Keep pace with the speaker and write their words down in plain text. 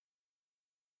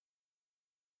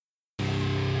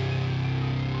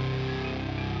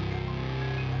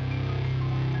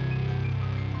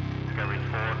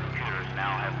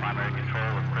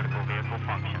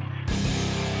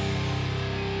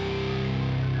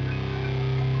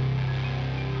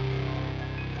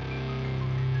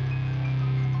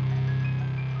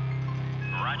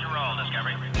roll,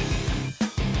 Discovery.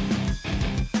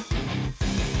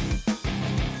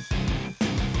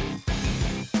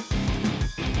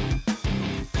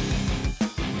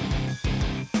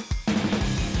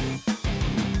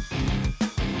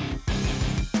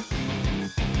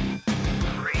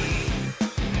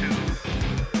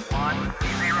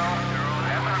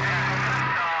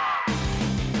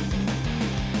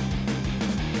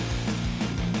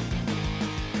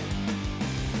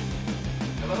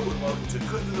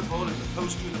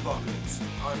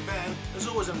 As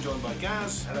always, I'm joined by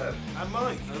Gaz. Hello. And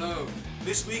Mike. Hello.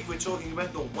 This week we're talking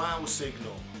about the wow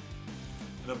signal.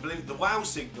 And I believe the wow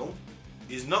signal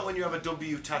is not when you have a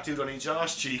W tattooed on each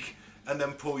arse cheek and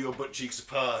then pull your butt cheeks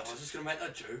apart. I was just going to make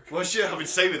that joke. Well, sure, I've been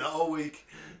saving that all week.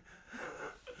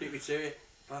 Beat me to it,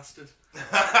 bastard.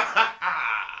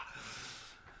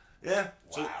 Yeah.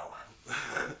 Wow. So,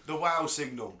 the wow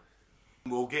signal.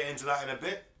 We'll get into that in a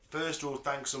bit. First, we'll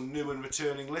thank some new and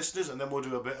returning listeners, and then we'll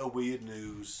do a bit of weird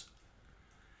news.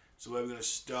 So where we're going to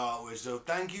start with. So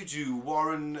thank you to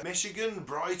Warren, Michigan,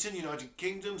 Brighton, United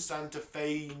Kingdom, Santa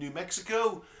Fe, New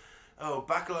Mexico,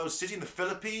 Bacolod City in the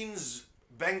Philippines,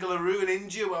 Bengaluru in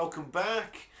India, welcome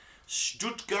back,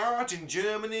 Stuttgart in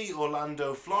Germany,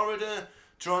 Orlando, Florida,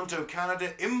 Toronto,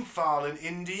 Canada, Imphal in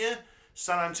India,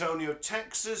 San Antonio,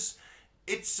 Texas,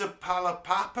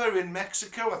 Itzapalapapa in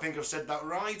Mexico, I think I've said that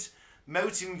right,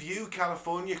 Mountain View,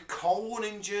 California, Colne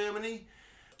in Germany,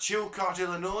 Chilcot,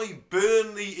 Illinois,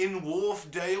 Burley in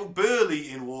Wharfdale,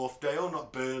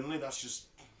 not Burnley, that's just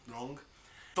wrong.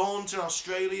 Thornton,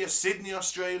 Australia, Sydney,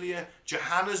 Australia,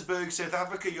 Johannesburg, South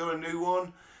Africa, you're a new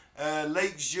one.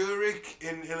 Lake Zurich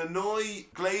in Illinois,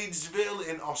 Gladesville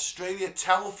in Australia,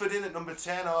 Telford in at number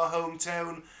 10, our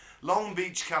hometown, Long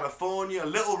Beach, California,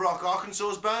 Little Rock,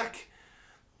 Arkansas's back,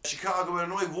 Chicago,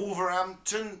 Illinois,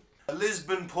 Wolverhampton,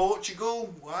 Lisbon,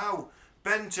 Portugal, wow,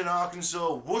 Benton,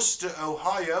 Arkansas, Worcester,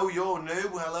 Ohio, you're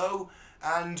new, hello,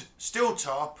 and still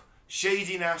top,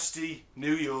 Shady Nasty,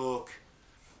 New York.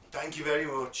 Thank you very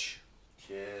much.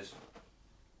 Cheers.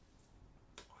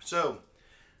 So,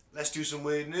 let's do some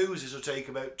weird news. This will take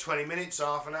about 20 minutes,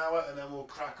 half an hour, and then we'll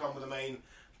crack on with the main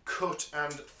cut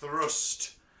and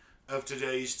thrust of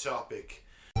today's topic.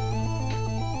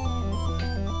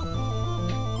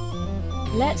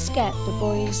 Let's get the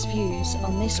boys' views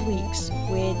on this week's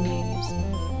weird news.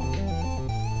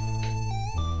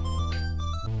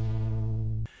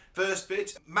 First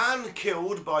bit, man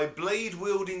killed by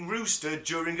blade-wielding rooster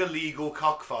during a legal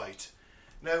cockfight.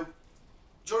 Now,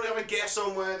 do you want to have a guess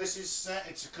on where this is set?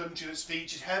 It's a country that's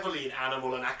featured heavily in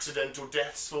animal and accidental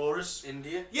deaths for us.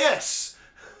 India? Yes!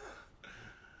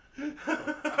 I'm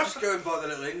just going by the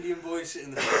little Indian boy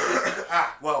sitting there.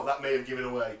 Well, that may have given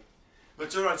away. But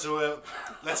it's alright, so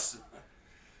let's,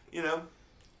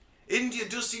 India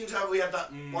does seem to have, we had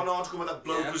that one article where that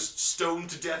bloke was stoned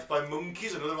to death by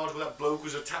monkeys, another article where that bloke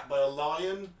was attacked by a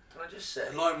lion. Can I just say?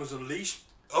 The lion was unleashed.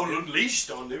 Oh,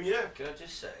 unleashed on him, yeah. Can I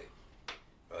just say?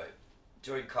 Right,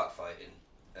 during cockfighting,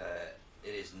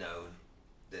 it is known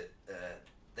that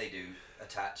they do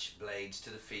attach blades to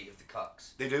the feet of the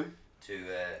cocks. They do? To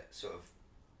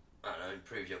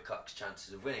improve your cock's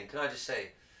chances of winning. Can I just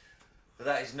say?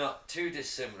 That is not too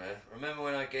dissimilar. Remember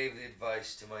when I gave the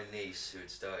advice to my niece who had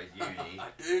started uni? I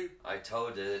do. I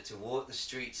told her that to walk the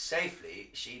streets safely,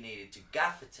 she needed to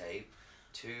gaffer tape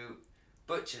 2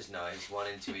 butcher's knives, 1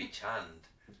 into each hand.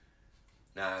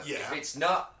 Now, if it's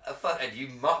not a fun, and you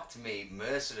mocked me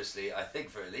mercilessly, I think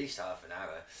for at least half an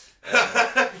hour.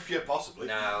 Yeah, possibly.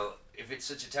 Now, if it's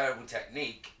such a terrible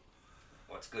technique,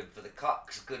 what's good for the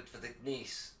cock's good for the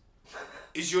niece.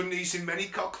 Is your niece in many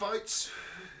cockfights?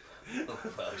 Oh,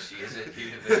 well, she is at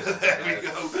university. There we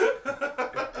go.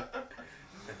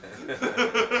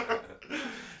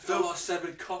 So like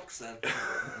 7 cocks then.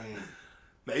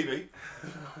 Maybe.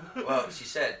 Well, she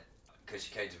said, because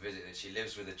she came to visit, that she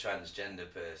lives with a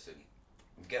transgender person.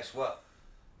 And guess what?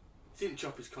 She didn't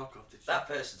chop his cock off, did she? That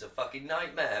person's a fucking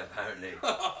nightmare, apparently.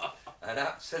 An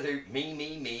absolute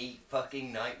me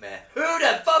fucking nightmare. Who'd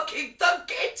have fucking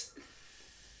thunk it?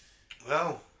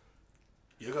 Well,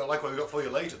 you're going to like what we got for you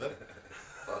later, then.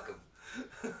 Fuck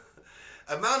 'em.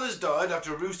 A man has died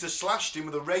after a rooster slashed him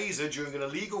with a razor during an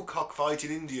illegal cockfight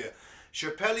in India.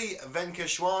 Sharpeli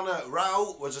Venkeshwana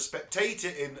Rao was a spectator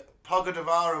in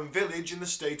Pagadavaram village in the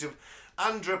state of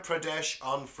Andhra Pradesh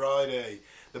on Friday.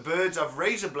 The birds have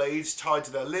razor blades tied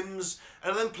to their limbs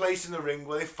and are then placed in the ring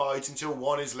where they fight until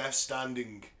one is left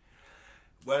standing.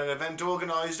 When an event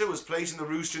organiser was placing the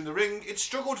rooster in the ring, it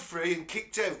struggled free and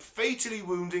kicked out, fatally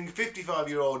wounding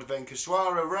 55-year-old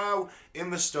Venkeshwara Rao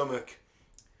in the stomach.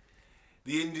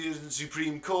 The Indian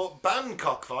Supreme Court banned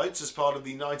cockfights as part of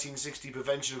the 1960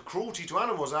 Prevention of Cruelty to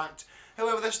Animals Act.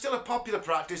 However, they're still a popular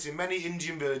practice in many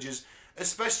Indian villages,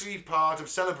 especially part of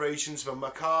celebrations for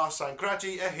Makar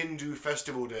Sankranti, a Hindu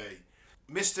festival day.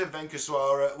 Mr.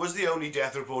 Venkateswara was the only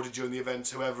death reported during the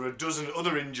events. However, a dozen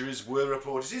other injuries were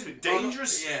reported. It seems a bit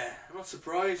dangerous. I'm not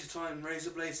surprised you try and razor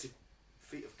blades to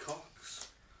feet of cocks.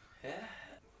 Yeah.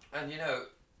 And you know,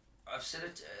 I've seen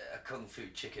a Kung Fu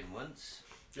chicken once.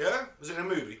 Yeah? Was it in a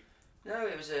movie? No,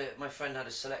 it was my friend had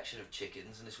a selection of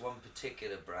chickens, and this one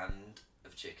particular brand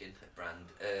of chicken,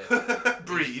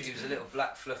 breed. He was a little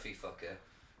black fluffy fucker,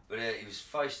 but he was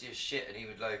feisty as shit, and he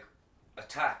would like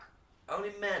attack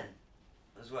only men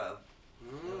as well.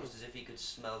 It was as if he could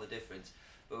smell the difference,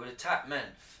 but would attack men,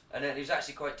 and then he was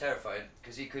actually quite terrifying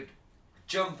because he could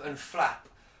jump and flap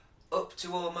up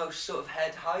to almost sort of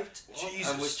head height.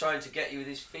 Jesus. And was trying to get you with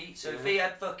his feet. So if he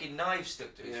had fucking knives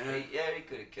stuck to his feet, he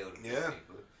could have killed people.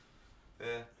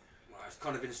 Yeah. Well, it's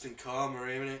kind of instant karma,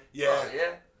 isn't it? Yeah. Oh,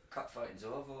 yeah. Cockfighting's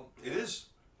awful. It is.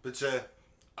 But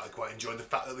I quite enjoyed the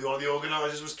fact that one of the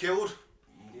organisers was killed.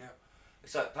 Yeah.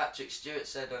 It's like Patrick Stewart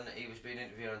said on he was being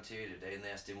interviewed on TV today, and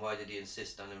they asked him why did he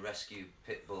insist on a rescue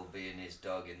pit bull being his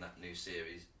dog in that new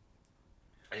series.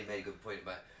 And he made a good point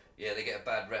about, they get a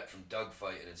bad rep from dog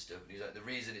fighting and stuff. And he's like, the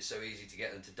reason it's so easy to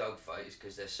get them to dog fight is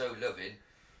because they're so loving.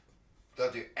 They'll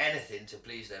do anything to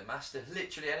please their master,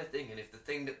 literally anything. And if the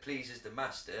thing that pleases the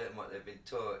master and what they've been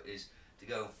taught is to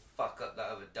go and fuck up that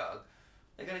other dog,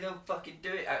 they're gonna go fucking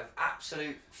do it out of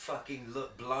absolute fucking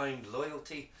blind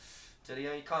loyalty. So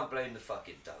you can't blame the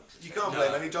fucking dogs. You can't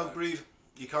blame any dog breed.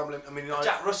 You can't blame. I mean,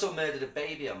 Jack Russell murdered a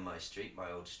baby on my street,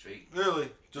 my old street. Really?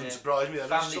 Doesn't surprise me.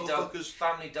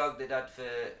 Family dog they'd had for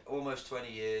almost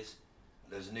 20 years.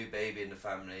 There was a new baby in the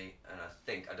family, and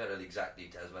I don't know the exact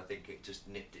details, but I think it just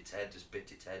nipped its head, just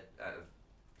bit its head out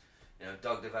of,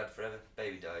 dog they've had forever.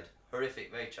 Baby died.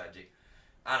 Horrific, very tragic.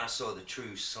 And I saw the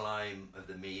true slime of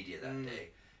the media that day,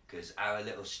 because our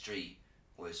little street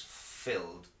was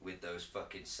filled with those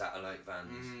fucking satellite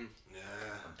vans.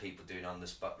 And people doing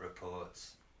on-the-spot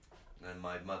reports. And then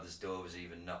my mother's door was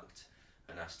even knocked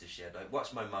and asked if she had,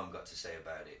 what's my mum got to say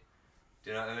about it?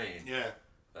 Do you know what I mean? Yeah.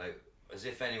 As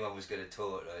if anyone was going to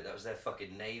talk, that was their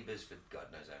fucking neighbours for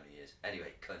God knows how many years.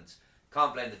 Anyway, cunts.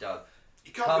 Can't blame the dog.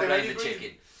 You can't blame the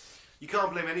chicken. You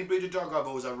can't blame any breed of dog I've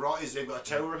always had right is they've got a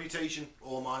terrible reputation.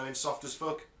 All mine are soft as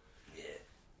fuck. Yeah.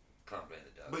 Can't blame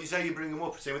the dog. But you say you bring them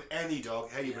up. Same with any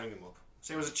dog, how you bring them up.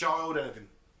 Same as a child, anything.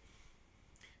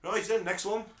 Right then, next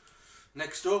one.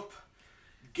 Next up,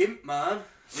 Gimp Man.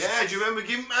 Yeah, do you remember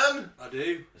Gimp Man? I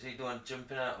do. Was he the one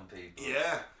jumping out on people?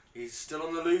 Yeah. He's still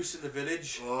on the loose in the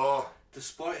village. Oh.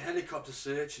 Despite helicopter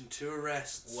search and 2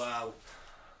 arrests. Wow.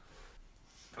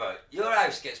 Right, your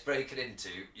house gets broken into,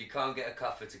 you can't get a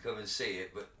copper to come and see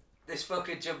it, but this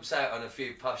fucker jumps out on a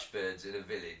few posh birds in a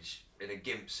village in a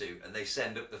gimp suit and they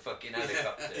send up the fucking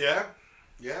helicopter. Yeah.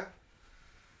 Yeah.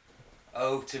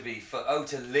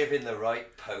 To live in the right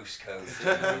postcode.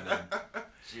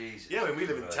 Jesus. Yeah, I mean, we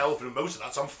live in Telford and most of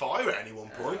that's on fire at any one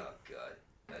point. Oh,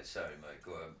 God. Sorry, mate,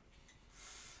 go on.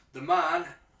 The man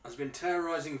has been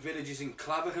terrorising villages in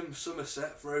Claverham,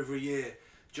 Somerset for over a year,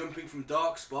 jumping from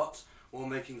dark spots while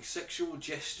making sexual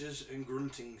gestures and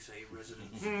grunting, say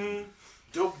residents.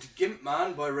 Dubbed Gimp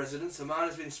Man by residents, the man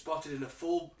has been spotted in a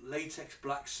full latex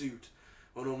black suit.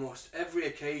 On almost every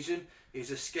occasion,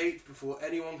 he's escaped before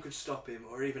anyone could stop him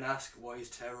or even ask why he's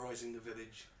terrorising the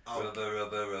village. Oh. Rubber,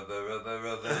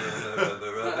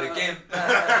 Gimp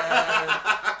Man,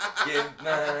 Gimp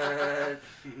Man,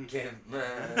 Gimp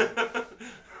Man.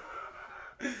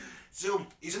 So,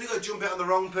 he's only got to jump out on the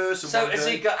wrong person. So, has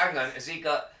he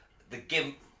got the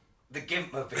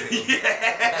Gimp-mobile?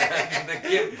 Yeah! The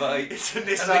Gimp bike. It's a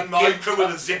Nissan Micra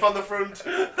with a zip on the front.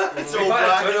 It's all we might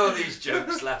black. have done all these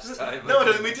jokes last time. No, I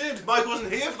don't think we did. Mike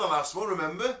wasn't here for the last one,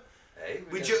 remember? Hey,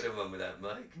 we did one without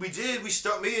Mike. We did.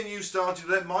 Me and you started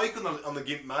without Mike on the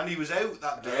Gimp Man. He was out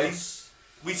that day. Yes.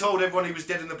 We told everyone he was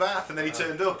dead in the bath and then he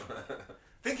turned up. I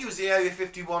think it was the Area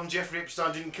 51 Jeffrey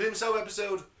Epstein didn't kill himself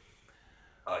episode.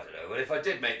 I don't know. Well, if I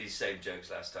did make these same jokes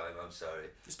last time, I'm sorry.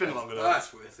 It's been long enough.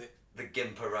 That's worth it. The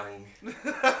Gimparang.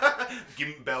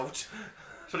 Gimp belt.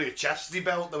 It's only a chastity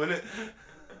belt though, isn't it?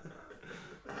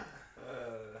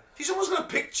 See, someone's got a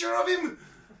picture of him.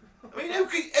 I mean, how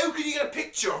could you get a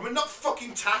picture of him and not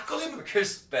fucking tackle him?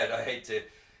 Because, Ben, I hate to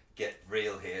get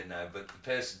real here now, but the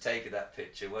person taking that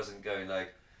picture wasn't going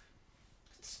like,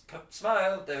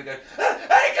 smile. They were going,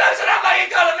 hey, close enough, are you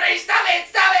calling me? Stop it,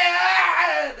 stop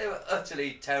it! They were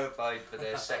utterly terrified for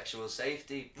their sexual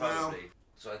safety, probably. No.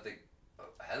 So I think,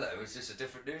 hello, is this a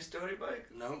different news story, Mike?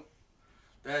 No.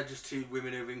 They're just two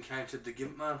women who've encountered the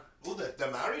Gimp Man. Oh,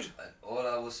 they're married. And all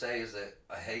I will say is that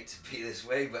I hate to be this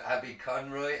way, but Abby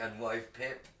Conroy and wife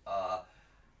Pip are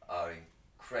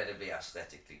incredibly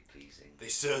aesthetically pleasing. They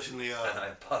certainly are. And I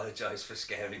apologise for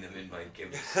scaring them in my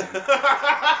Gimp suit.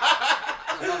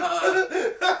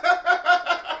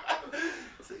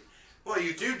 Well,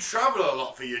 you do travel a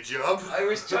lot for your job. I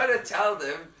was trying to tell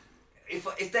them,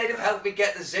 if they'd have helped me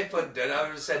get the zip undone, I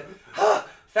would have said, "Ah,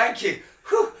 thank you.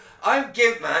 Whew, I'm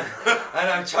Gimp Man, and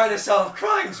I'm trying to solve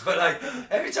crimes, but like,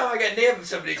 every time I get near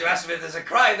somebody to ask them if there's a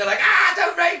crime, they're like,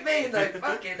 don't rape me!" And like,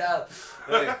 fucking hell.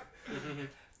 Right.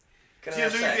 Do you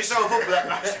lube yourself up with that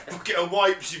massive bucket of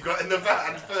wipes you've got in the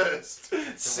van first?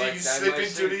 See you slip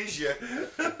into Tunisia.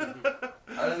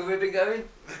 How long have we been going?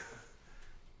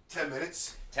 10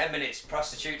 minutes. 10 minutes.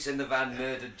 Prostitutes in the van,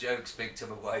 murdered jokes, big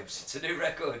tub of wipes. It's a new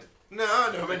record. No,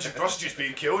 I never mentioned prostitutes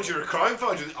being killed. You're a crime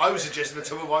fighter. I was suggesting a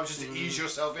tub of wipes just to ease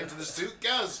yourself into the suit,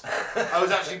 Gaz. I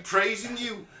was actually praising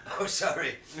you. Oh,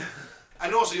 sorry.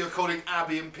 And also you're calling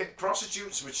Abby and Pip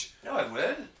prostitutes, which... No, I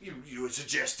weren't. You were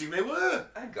suggesting they were.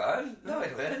 Hang on. No, I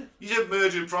weren't. You said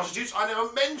murdering prostitutes. I never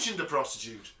mentioned a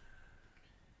prostitute.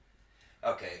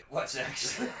 Okay, what's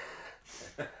next?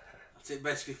 That's it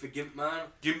basically for Gimp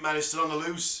Man. Gimp Man is still on the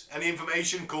loose. Any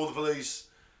information? Call the police.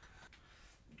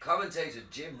 Commentator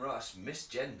Jim Ross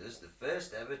misgenders the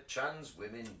first ever trans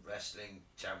women wrestling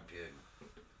champion.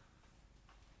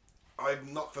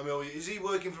 I'm not familiar. Is he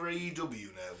working for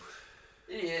AEW now?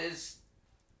 He is.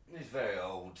 He's very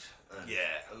old. And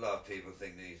yeah. A lot of people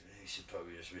think that he should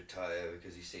probably just retire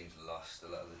because he seems lost a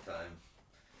lot of the time.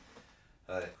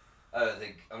 I don't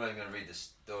think... I'm not even going to read the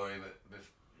story, but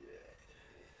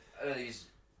I don't think he's,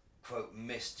 quote,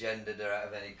 misgendered her out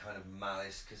of any kind of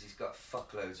malice because he's got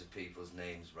fuckloads of people's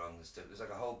names wrong and stuff. There's like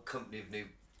a whole company of new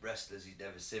wrestlers he'd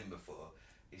never seen before.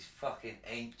 He's fucking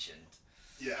ancient.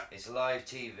 Yeah. It's live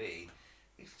TV.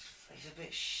 He's a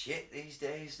bit shit these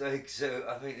days. Like, so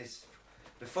I mean, it's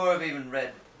before I've even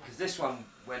read, because this one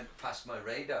went past my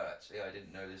radar. Actually, I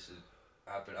didn't know this had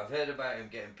happened. I've heard about him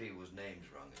getting people's names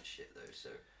wrong and shit though.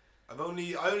 So I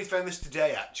only found this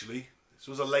today actually. This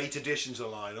was a late addition to the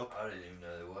lineup. I didn't even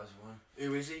know there was one.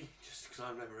 Who is he? Just because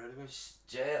I've never heard of him.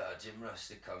 JR, Jim Ross,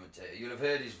 the commentator. You'll have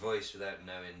heard his voice without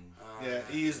knowing. Yeah,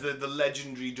 he is the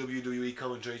legendary WWE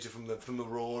commentator from the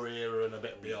Raw era and a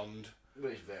bit beyond. But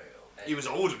he's very old. He was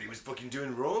older. He was fucking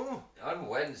doing Raw. On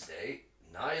Wednesday,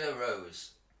 Nyla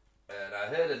Rose, and I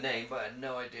heard her name, but I had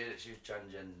no idea that she was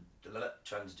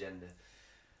transgender.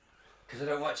 Because I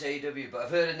don't watch AEW, but I've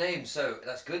heard her name, so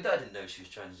that's good that I didn't know she was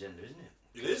transgender, isn't it?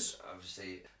 It is.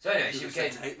 Obviously. So anyway, she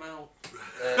became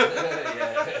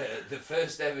the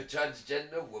first ever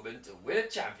transgender woman to win a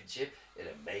championship in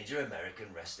a major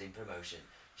American wrestling promotion.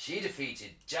 She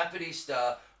defeated Japanese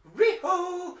star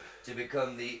Riho to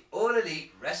become the All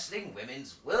Elite Wrestling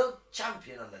Women's World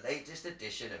Champion on the latest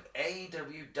edition of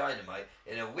AEW Dynamite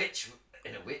in a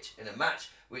match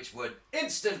which won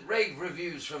instant rave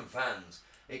reviews from fans.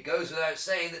 It goes without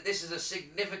saying that this is a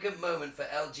significant moment for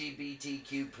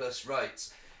LGBTQ plus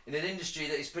rights in an industry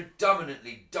that is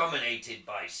predominantly dominated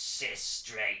by cis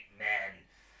straight men.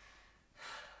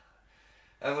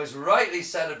 And was rightly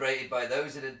celebrated by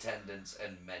those in attendance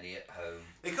and many at home.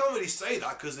 They can't really say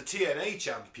that because the TNA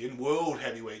champion, world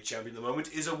heavyweight champion at the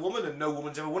moment, is a woman and no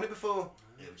woman's ever won it before.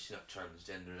 Yeah, but she's not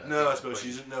transgender. No, I suppose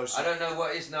she isn't. No, I don't know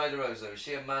what is Nyla Rose though. Is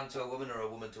she a man to a woman or a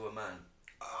woman to a man?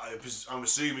 I'm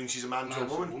assuming she's a man to a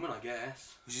woman. I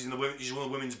guess. She's She's on the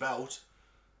women's belt.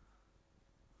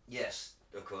 Yes,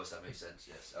 of course that makes sense.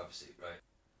 Yes, obviously, right.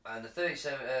 And the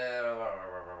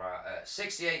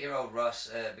 68-year-old Ross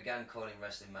began calling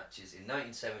wrestling matches in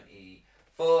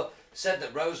 1974. Said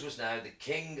that Rose was now the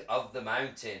king of the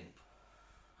mountain.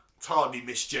 It's hardly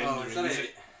misgendering, is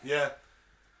it? Yeah.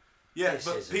 Yeah, This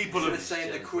but people are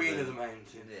saying the queen of the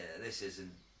mountain. Yeah, this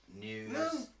isn't news.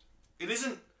 No, it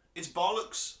isn't. It's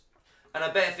bollocks. And I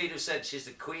bet if he'd have said she's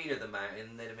the queen of the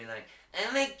mountain, they'd have been like,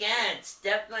 oh my god,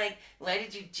 stop, like, why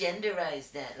did you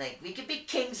genderize that? Like, we could be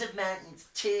kings of mountains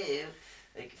too.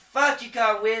 Like, fuck, you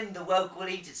can't win, the woke will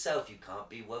eat itself. You can't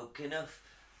be woke enough.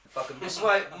 Fuck 'em. This is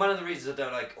why, one of the reasons I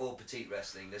don't like all petite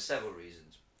wrestling, there's several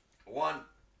reasons. One,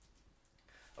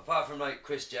 apart from like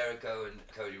Chris Jericho and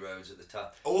Cody Rhodes at the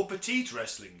top. All petite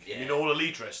wrestling? Yeah. You mean all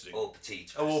elite wrestling? All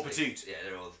petite wrestling. Oh, all wrestling. petite. Yeah,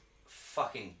 they're all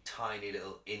fucking tiny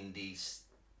little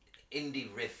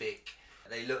indie-rific.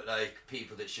 They look like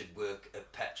people that should work at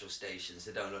petrol stations.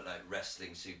 They don't look like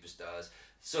wrestling superstars.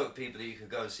 Sort of people that you can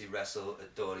go and see wrestle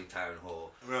at Dawley Town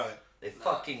Hall. Right. They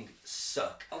fucking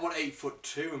suck. I want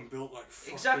 8'2" and built like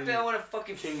fucking Exactly, I want a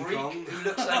fucking King freak Kong. who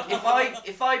looks like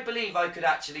if I believe I could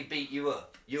actually beat you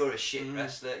up, you're a shit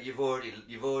wrestler. You've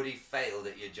already failed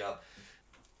at your job.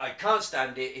 I can't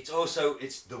stand it. It's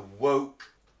the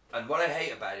woke, and what I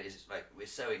hate about it is like we're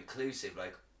so inclusive.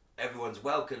 Like everyone's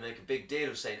welcome. Make a big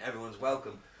deal of saying everyone's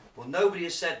welcome. Well, nobody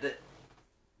has said that.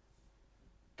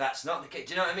 That's not the case.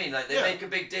 Do you know what I mean? Like they make a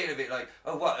big deal of it. Like,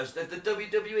 oh, what? Has the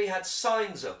WWE had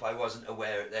signs up I wasn't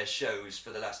aware at their shows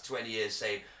for the last 20 years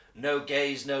saying no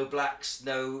gays, no blacks,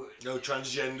 no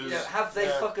transgenders. You know, have they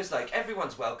fuckers like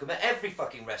everyone's welcome at every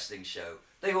fucking wrestling show?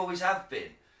 They always have been,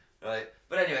 right?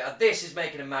 But anyway, this is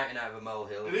making a mountain out of a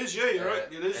molehill. It is, yeah, you're right.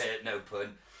 It is. No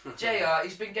pun. JR,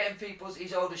 he's been getting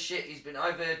he's old as shit.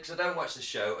 I've heard because I don't watch the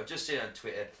show. I've just seen it on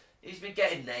Twitter. He's been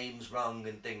getting names wrong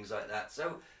and things like that.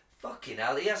 So. Fucking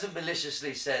hell, he hasn't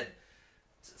maliciously said.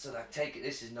 So I take it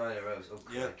this is Nyla Rose. Oh,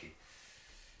 crikey.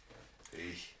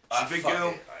 Yeah. Big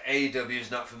girl. AEW is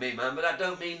not for me, man. But that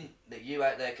don't mean that you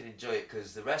out there can enjoy it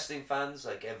because the wrestling fans,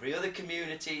 like every other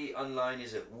community online,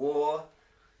 is at war.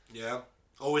 Yeah,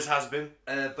 always has been.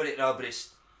 But it's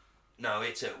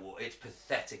at war. It's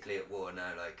pathetically at war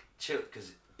now. Like,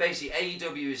 because basically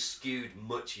AEW is skewed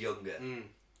much younger.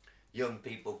 Young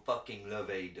people fucking love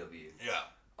AEW. Yeah.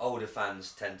 Older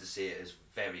fans tend to see it as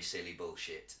very silly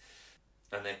bullshit.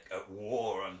 And they're at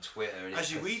war on Twitter. And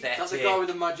Actually, that's the guy with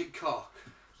the magic cock.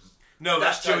 No,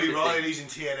 that's Joey Ryan. He's in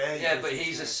TNA. Yeah, but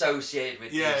he's associated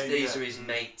with these are his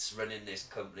mates running this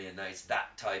company, and it's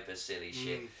that type of silly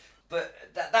shit. But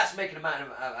that's making a man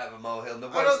out of a molehill.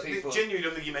 Genuinely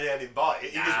don't think he made anything by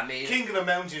it. King of the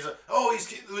Mountain is like,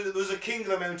 there was a King of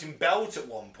the Mountain belt at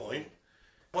one point.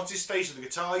 What's his face with the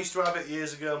guitar? He used to have it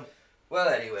years ago. Well,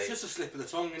 anyway. It's just a slip of the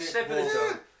tongue, isn't it? Slip of the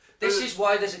tongue. This is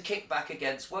why there's a kickback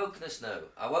against wokeness now.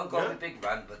 I won't go on a big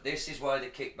rant, but this is why the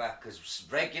kickback, because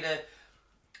regular,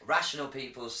 rational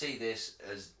people see this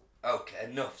as, okay,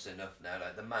 enough's enough now.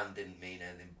 Like, the man didn't mean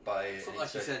anything by it. It's not like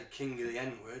he said king of the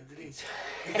N-word, did he?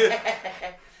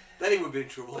 Then he would be in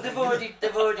trouble. But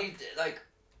they've already, like,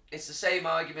 it's the same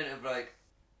argument of, like,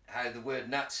 how the word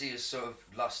Nazi has sort of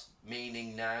lost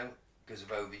meaning now because of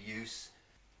overuse.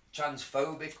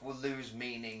 Transphobic will lose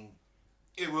meaning.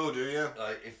 It will do, yeah.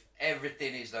 Like, if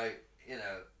everything is like,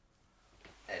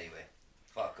 anyway,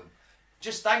 fuck them.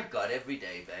 Just thank God every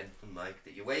day, Ben and Mike,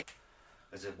 that you wake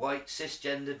as a white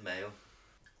cisgendered male.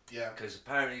 Yeah. Because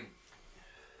apparently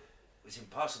it's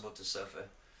impossible to suffer.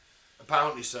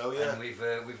 Apparently so, yeah. And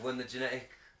we've won the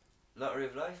genetic lottery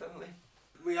of life, haven't we?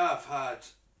 We have had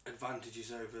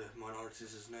advantages over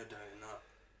minorities, there's no doubt in that.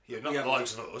 Yeah, not the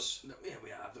likes of us. No, yeah, we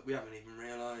have. We haven't even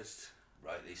realised.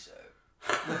 Rightly so.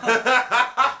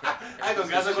 Hang on,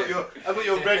 guys. I've got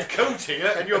your red coat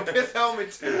here and your pith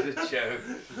helmet. It was a joke.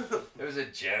 It was a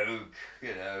joke,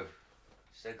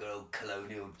 Just a good old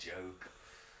colonial joke.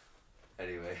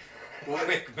 Anyway,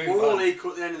 we're all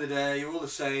equal at the end of the day. We're all the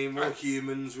same. We're all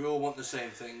humans. We all want the same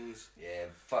things. Yeah,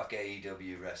 fuck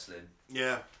AEW wrestling.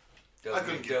 Yeah.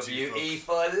 WWE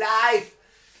for life.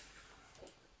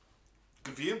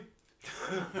 Good for you.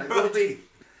 I will be.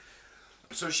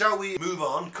 So shall we move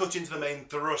on, cut into the main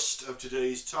thrust of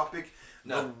today's topic,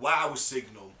 the WOW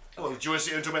signal. Well, do you want to sit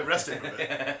here and talk about wrestling for a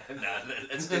bit?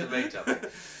 Let's do the main topic.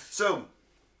 So,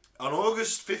 on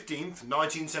August 15th,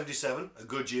 1977, a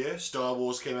good year, Star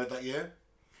Wars came out that year,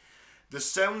 the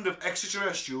sound of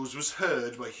extraterrestrials was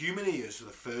heard by human ears for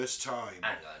the first time.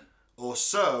 Hang on. Or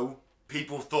so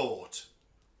people thought.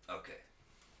 Okay.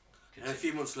 And a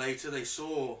few months later, they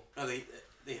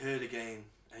heard again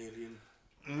alien.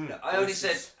 No, I only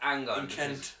said hang on. In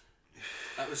Kent.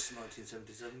 That was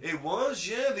 1977. It was,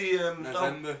 yeah. The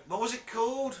November. What was it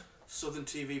called? Southern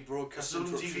TV Broadcast Southern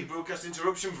Interruption. TV Broadcast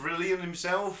Interruption. Brilliant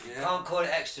himself. Yeah. Can't call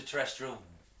it extraterrestrial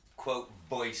quote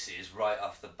voices right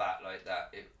off the bat like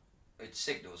that. It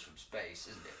signals from space,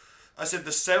 isn't it? I said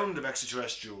the sound of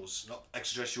extraterrestrials, not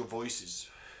extraterrestrial voices.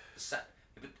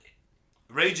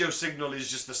 Radio signal is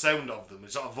just the sound of them.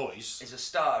 It's not a voice. Is a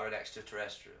star an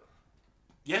extraterrestrial?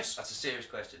 Yes. That's a serious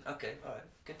question. Okay, alright,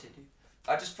 continue.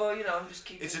 I just thought, I'm just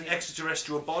keeping... It's an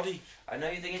extraterrestrial body. I know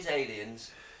you think it's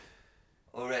aliens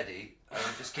already. I'm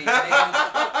just keeping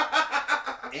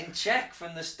it in check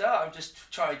from the start. I'm just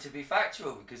trying to be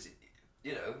factual because,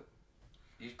 you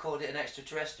called it an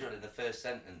extraterrestrial in the first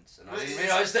sentence. And I didn't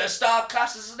realise that a star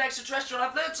classes as an extraterrestrial.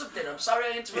 I've learned something. I'm sorry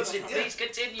I interrupted. Please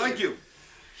continue. Thank you.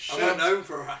 We're known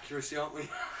for our accuracy, aren't we?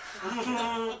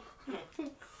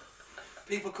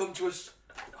 People come to us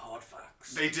with hard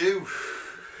facts. They do.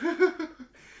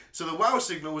 So the WOW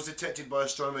signal was detected by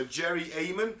astronomer Jerry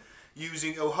Ayman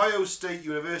using Ohio State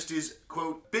University's,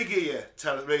 quote, Big Ear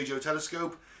radio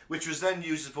telescope, which was then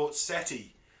used to support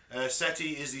SETI.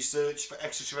 SETI is the search for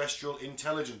extraterrestrial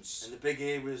intelligence. And the Big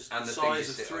Ear was the size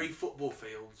of 3 football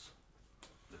fields.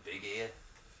 The Big Ear.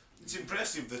 It's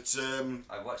impressive that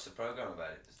I watched the programme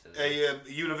about it.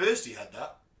 a university had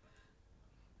that.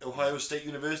 Ohio State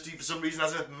University, for some reason,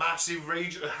 had a massive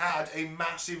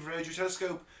radio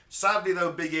telescope. Sadly,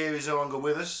 though, Big Ear is no longer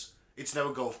with us. It's now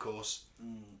a golf course.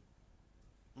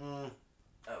 Oh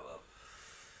well.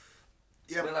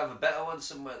 Yeah. We'll have a better one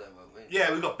somewhere then, won't we?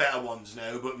 Yeah, we've got better ones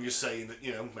now, but I'm just saying that,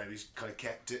 maybe he's kind of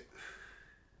kept it.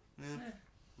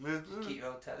 Keep your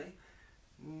old telly.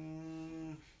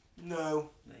 No.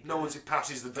 No one's it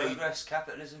passes the date. Progress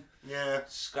capitalism. Yeah.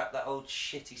 Scrap that old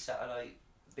shitty satellite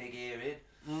Big Ear in.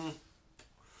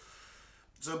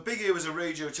 So Big Ear was a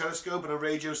radio telescope and a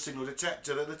radio signal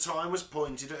detector that at the time was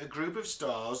pointed at a group of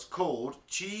stars called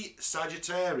Chi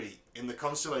Sagittarii in the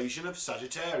constellation of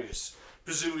Sagittarius,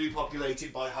 presumably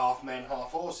populated by half men,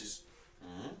 half horses.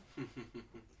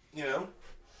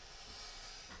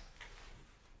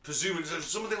 Presumably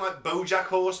something like BoJack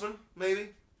Horseman, maybe?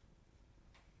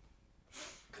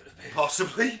 Could have been.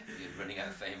 Possibly. You're running out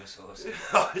of famous horses.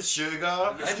 Sugar.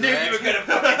 I knew you were going to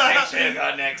fucking take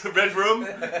Sugar next. Red Rum.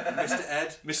 Mr.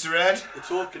 Ed. Mr. Ed. The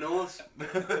talking horse.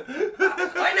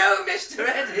 I know who Mr.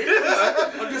 Ed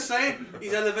is. I'm just saying,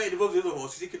 he's elevated above the other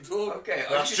horses, he can talk. Okay,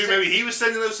 That's true, maybe he was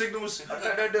sending those signals. I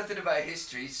don't know nothing about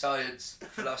history, science,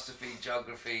 philosophy,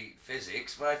 geography,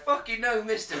 physics, but I fucking know who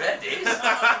Mr. Ed is.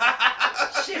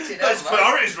 Shit, it That's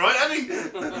priorities, right, Annie?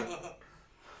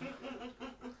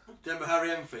 Do you remember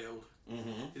Harry Enfield?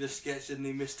 Mm-hmm. He did a sketch, didn't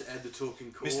he? Mr. Ed the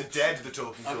Talking Corpse. Mr. Dead the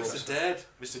Talking Corpse. Mr. Dead.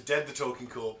 Mr. Dead the Talking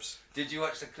Corpse. Did you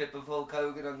watch the clip of Hulk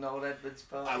Hogan on Noel Edmonds'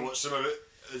 party? I watched some of it.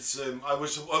 It's, I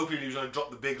was hoping he was going to drop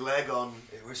the big leg on.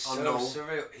 It was on so Noel.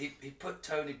 surreal. He picked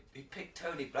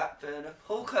Tony Blackburn up.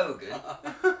 Hulk Hogan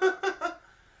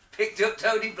picked up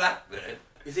Tony Blackburn.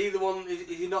 Is he the one? Is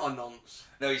he not a nonce?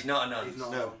 No, he's not a nonce. He's not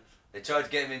a No. nonce. They tried to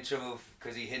get him in trouble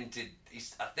because he hinted.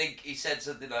 I think he said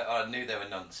something like, "Oh, I knew they were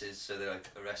nonces," so they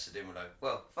arrested him. And like,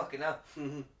 well, fucking hell.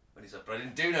 When he's like, "But I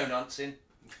didn't do no noncing."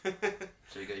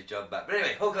 So he got his job back. But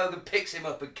anyway, Hulk Hogan picks him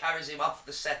up and carries him off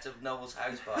the set of Noel's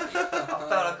house party. I felt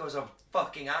like I was on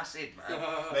fucking acid, man.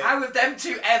 How have them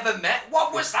two ever met?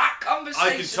 What was that conversation?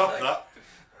 I can top like? that.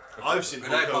 I've seen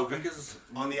Hulk René Hogan Poppickers.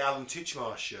 on the Alan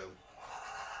Titchmarsh show.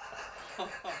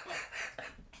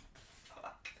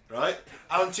 Right?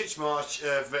 Alan Titchmarsh,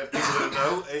 for people who don't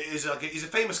know, he's a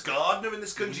famous gardener in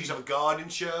this country. He's got a gardening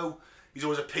show. He's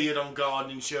always appeared on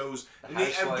gardening shows. And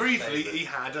briefly, he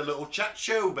had a little chat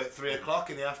show about 3 o'clock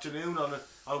in the afternoon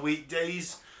on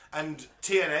weekdays. And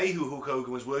TNA, who Hulk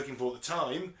Hogan was working for at the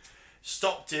time,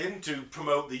 stopped in to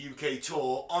promote the UK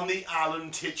tour on the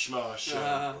Alan Titchmarsh show.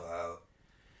 Wow.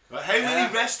 Right, how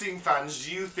many wrestling fans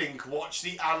do you think watch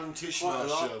the Alan Titchmarsh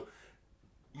show?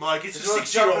 Mike, it's for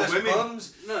 6-year-old women.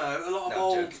 Bums? No, a lot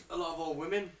of old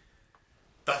women.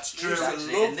 That's true.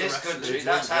 Actually, in this country,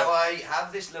 that's how I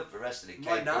have this love for wrestling.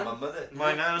 Came from my mother.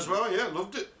 My nan as well, yeah,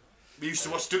 loved it. We used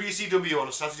to watch WCW on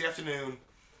a Saturday afternoon.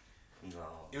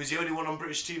 No. It was the only one on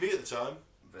British TV at the time.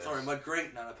 Sorry, my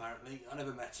great nan apparently. I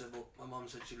never met her, but my mum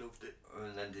said she loved it.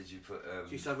 And then did you put?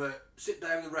 She used to have a sit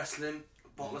down with wrestling, a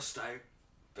bottle of stout.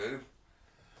 Boom.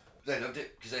 They loved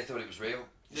it because they thought it was real.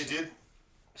 They did.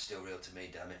 Still real to me,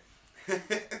 damn it.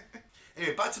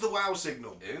 Anyway, back to the WoW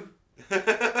signal. Who?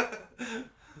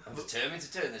 I'm determined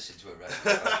to turn this into a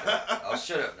wrestling podcast. I'll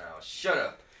shut up now. Shut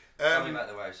up. Tell me about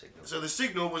the WoW signal. So the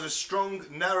signal was a strong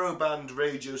narrowband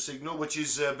radio signal, which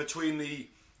is between the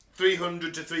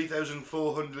 300 to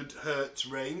 3,400 hertz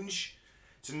range.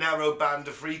 It's a narrow band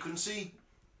of frequency.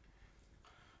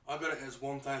 I got it as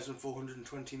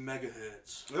 1,420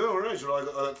 megahertz. Oh, right. So I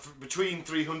got between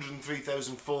 300 and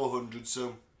 3,400.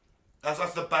 So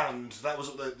that's the band. That was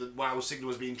what the WoW signal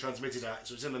was being transmitted at.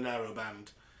 So it's in the narrow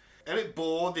band, and it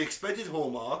bore the expected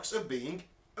hallmarks of being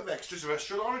of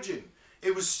extraterrestrial origin.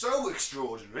 It was so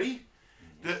extraordinary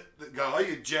that the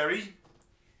guy Jerry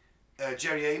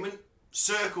Amon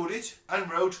circled it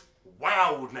and wrote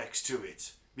 "Wow" next to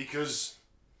it because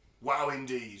wow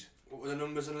indeed. What were the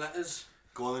numbers and letters?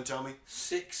 Go on then, tell me.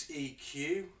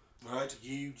 6EQ. Right.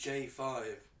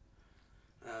 UJ5.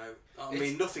 Now, that'll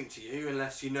mean nothing to you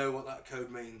unless you know what that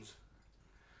code means.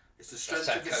 It's the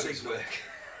strength of the signal.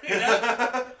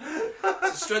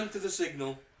 It's the strength of the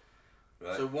signal.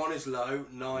 Right. So 1 is low,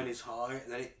 9 is high,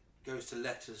 and then it goes to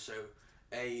letters. So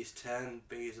A is 10,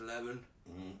 B is 11.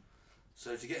 Mm.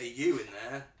 So to get a U in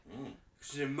there,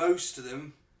 because in most of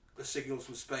them, the signals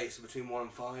from space are between 1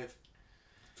 and 5.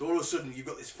 So all of a sudden you've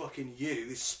got this fucking U,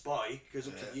 this spike goes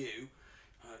up to U.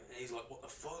 And he's like, what the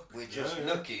fuck? We're just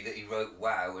lucky that he wrote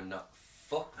wow and not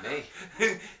fuck me.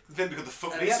 Then we got the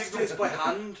fuck And me he had to do signal. this by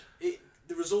hand.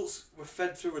 The results were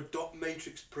fed through a dot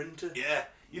matrix printer. Yeah.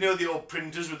 You know the old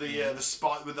printers with the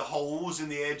spot with the holes in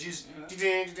the edges? I'm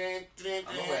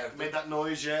aware of Made that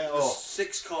noise, yeah? There's Oh.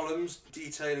 6 columns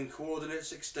detailing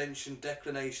coordinates, extension,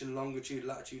 declination, longitude,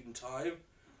 latitude and time.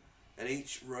 And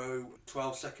each row,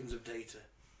 12 seconds of data.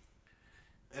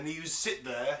 And he's sitting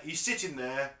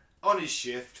there on his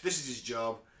shift, this is his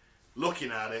job,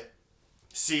 looking at it,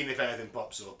 seeing if anything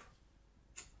pops up.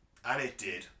 And it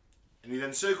did. And he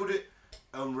then circled it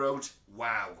and wrote,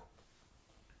 wow.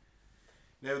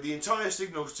 Now, the entire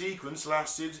signal sequence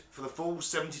lasted for the full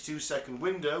 72-second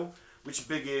window, which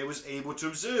Big Ear was able to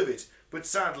observe it, but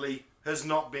sadly has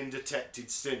not been detected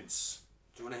since.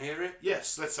 Do you want to hear it?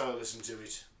 Yes, let's have a listen to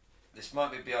it. This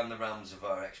might be beyond the realms of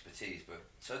our expertise, but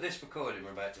so this recording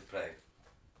we're about to play,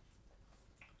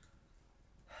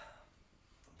 I'm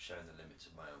showing the limits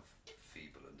of my own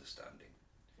feeble understanding.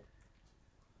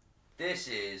 This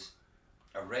is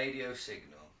a radio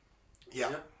signal. Yeah.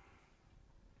 Yep.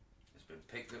 It's been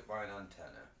picked up by an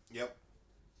antenna. Yep.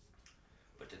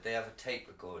 But did they have a tape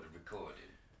recorder recording,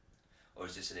 or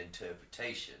is this an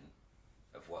interpretation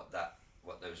of what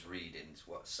those readings,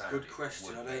 what sound? Good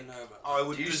question. I don't know about that. I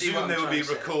would Do you see what presume I'm they would trying be to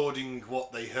say? recording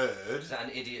what they heard, Is that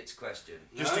an idiot's question?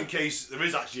 just No. in case there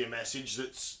is actually a message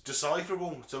that's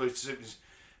decipherable. So it's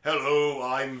hello,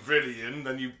 I'm Vrillian,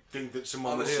 then you think that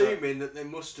someone I'm will hear assuming that they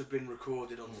must have been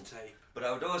recorded on the tape. But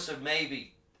I would also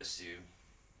maybe assume,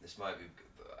 this might be,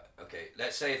 okay,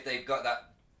 let's say if they've got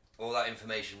all that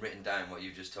information written down, what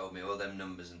you've just told me, all them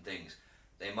numbers and things,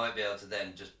 they might be able to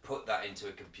then just put that into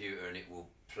a computer and it will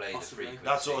play Possibly. the frequency.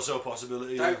 That's also a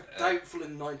possibility. Yeah. Doubtful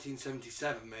in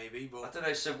 1977 maybe, I but don't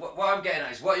know, so what I'm getting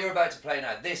at is what you're about to play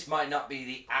now, this might not be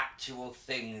the actual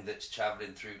thing that's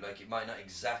travelling through, like it might not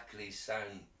exactly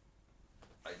sound,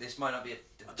 like this might not be a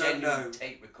I don't genuine know.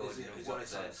 tape recording is of it what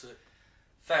honest they're... answer?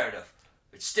 Fair enough.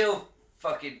 But still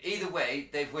fucking, either way,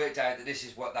 they've worked out that this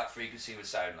is what that frequency would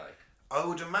sound like. I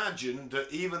would imagine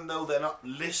that even though they're not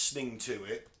listening to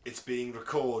it, it's being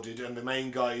recorded, and the main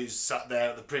guy is sat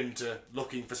there at the printer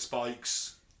looking for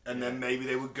spikes, and then maybe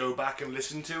they would go back and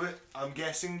listen to it, I'm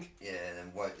guessing. Yeah, and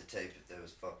then wipe the tape if there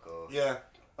was fuck all. Yeah.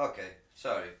 Okay,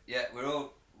 sorry. Yeah,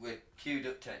 we're queued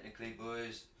up technically,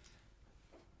 boys.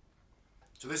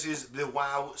 So this is the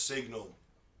wow signal.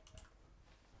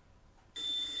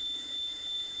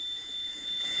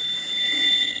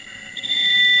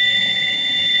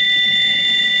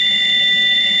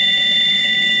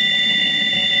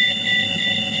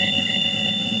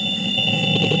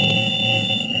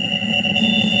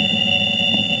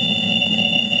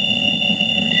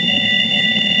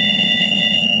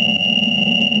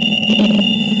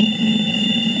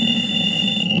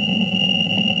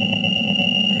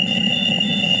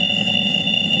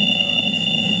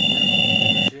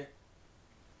 Shit.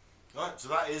 Right, so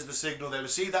that is the signal they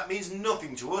receive. That means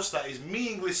nothing to us. That is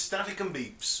meaningless static and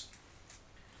beeps.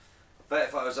 But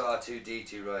if I was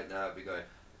R2D2 right now, I'd be going,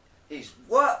 he's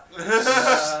what?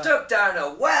 Stuck down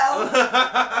a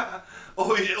well?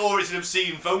 Or it's an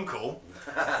obscene phone call.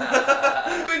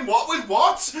 Doing what with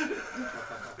what?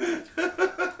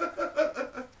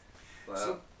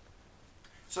 Well,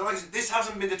 So like I said, this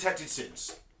hasn't been detected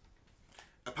since,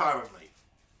 apparently.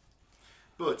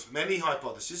 But many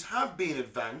hypotheses have been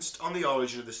advanced on the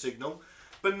origin of the signal,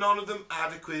 but none of them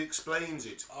adequately explains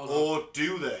it. Oh, no. Or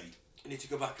do they? We need to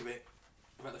go back a bit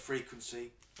about the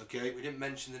frequency. Okay. We didn't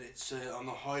mention that it's on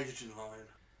the hydrogen line.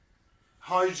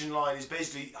 Hydrogen line is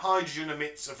basically hydrogen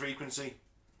emits a frequency.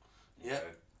 Yeah.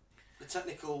 The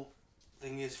technical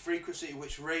thing is frequency at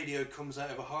which radio comes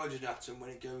out of a hydrogen atom when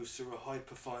it goes through a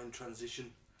hyperfine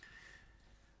transition.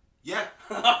 Yeah.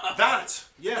 That.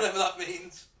 Yeah. Whatever that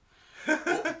means.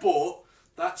 but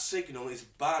that signal is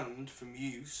banned from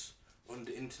use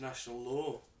under international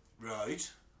law. Right.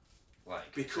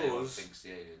 like, Because- everyone thinks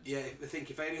the alien. Yeah, I think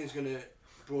if alien's going to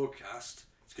broadcast,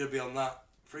 it's going to be on that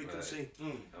frequency. Mm.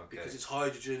 Okay. Because it's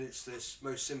hydrogen, it's this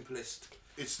most simplest.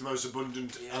 It's the most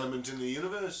abundant Yeah. element in the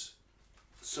universe.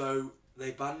 So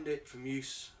they banned it from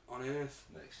use on Earth.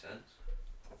 Makes sense.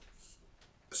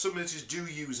 Some militaries do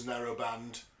use a narrow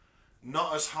band,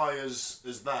 not as high as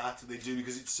that. They do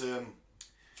because it's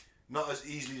not as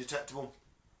easily detectable.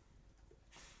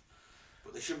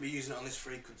 But they shouldn't be using it on this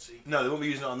frequency. No, they won't be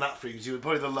using it on that frequency.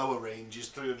 Probably the lower range is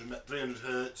 300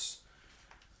 hertz.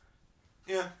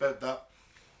 Yeah, about that.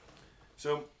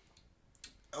 So,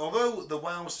 although the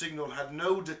WOW signal had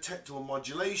no detectable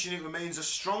modulation, it remains the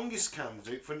strongest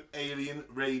candidate for an alien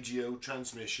radio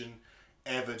transmission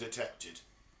ever detected.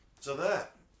 So there,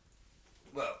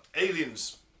 Well,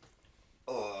 aliens.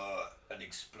 Or an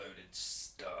exploded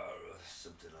star or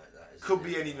something like that. Could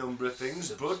be any number of things,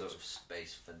 Some but sort of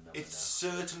space phenomenon. it's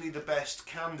certainly the best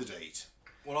candidate.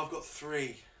 Well, I've got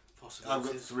 3 possibilities.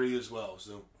 I've got 3 as well,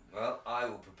 so... Well, I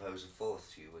will propose a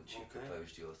 4th to you once you've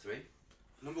proposed your 3.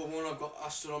 Number 1, I've got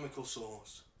astronomical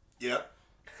source. Yeah.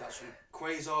 That's from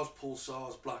quasars,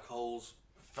 pulsars, black holes,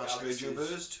 Fast radio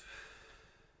burst.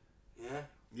 Yeah?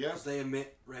 Yeah. Because they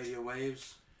emit radio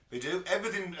waves. They do.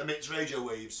 Everything emits radio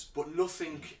waves. But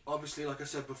nothing, obviously, like I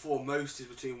said before, most is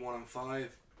between 1 and 5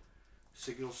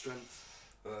 signal strength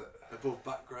above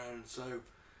background. So,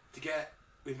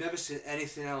 we've never seen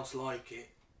anything else like it.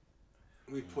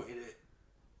 We've put it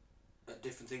at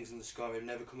different things in the sky. We've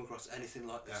never come across anything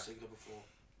like this signal before.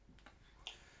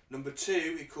 Number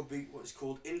 2, it could be what is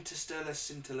called interstellar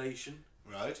scintillation.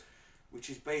 Right. Which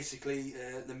is basically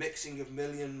the mixing of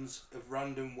millions of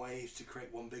random waves to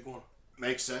create one big one.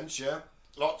 Makes sense, yeah.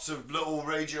 Lots of little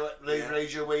radio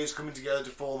waves coming together to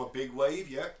form a big wave,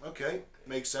 yeah. Okay,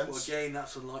 makes sense. But again,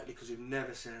 that's unlikely because we've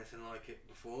never seen anything like it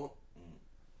before.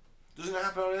 Doesn't it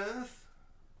happen on Earth?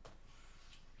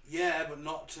 Yeah, but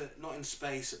not in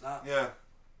space at that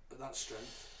at that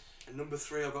strength. And number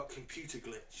 3, I've got computer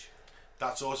glitch.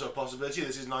 That's also a possibility.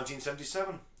 This is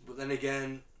 1977. But then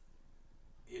again,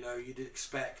 you know, you'd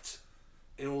expect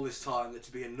in all this time there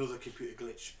to be another computer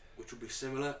glitch which would be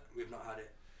similar. We've not had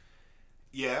it.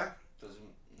 Yeah.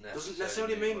 Doesn't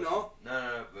necessarily mean not.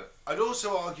 No, but I'd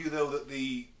also argue though that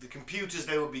the computers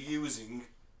they would be using,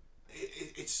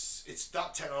 it's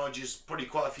that technology is probably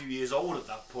quite a few years old at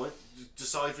that point.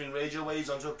 Deciphering radio waves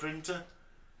onto a printer,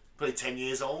 probably 10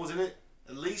 years old, isn't it?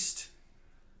 At least.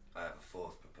 I have a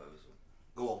 4th proposal.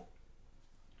 Go on.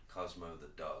 Cosmo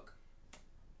the dog.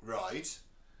 Right.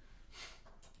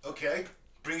 Okay,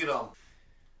 bring it on.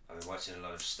 I've been watching a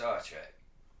lot of Star Trek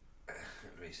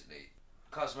recently.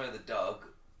 Cosmo the dog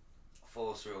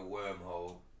falls through a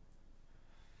wormhole.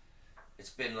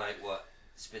 It's been like what?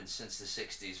 It's been since the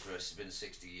 60s for us. It's been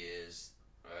 60 years,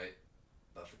 right?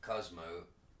 But for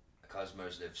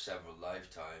Cosmo's lived several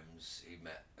lifetimes. He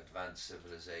met advanced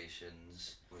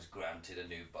civilizations, was granted a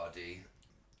new body.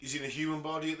 Is he in a human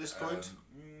body at this point?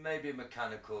 Maybe a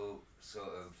mechanical sort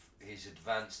of. He's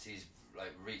advanced. He's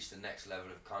like reached the next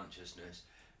level of consciousness,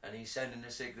 and he's sending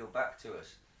a signal back to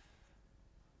us.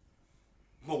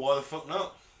 Well, why the fuck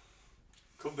not?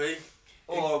 Could be.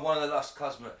 Or one of the lost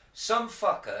cosmonauts. Some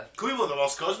fucker. Could be one of the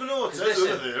lost cosmonauts.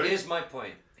 Listen, here's my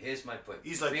point. He's like,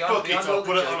 fuck it, I'll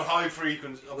put it on high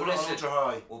frequency. I'll put it on ultra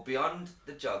high. Well, beyond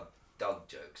the dog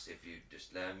jokes, if you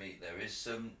just let me, there is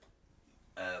some,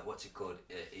 what's it called?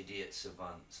 Idiot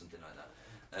savant, something like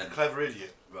that. A clever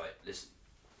idiot. Right, listen.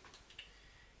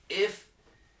 If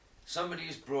somebody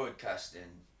is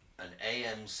broadcasting an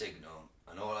AM signal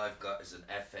and all I've got is an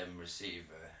FM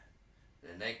receiver,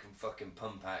 then they can fucking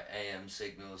pump out AM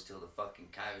signals till the fucking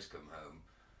cows come home,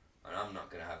 and I'm not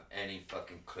going to have any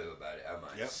fucking clue about it, am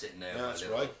I? Yep. Sitting there with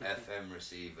my little FM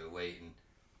receiver waiting.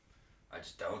 I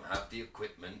just don't have the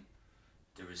equipment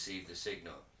to receive the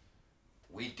signal.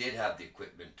 We did have the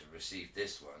equipment to receive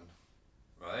this one,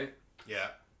 right? Yeah.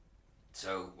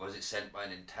 So was it sent by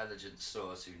an intelligent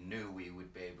source who knew we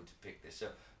would be able to pick this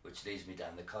up? Which leads me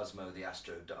down the Cosmo the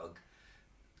Astro Dog,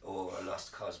 or a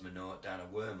lost cosmonaut down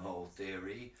a wormhole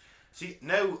theory. See,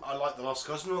 now I like the lost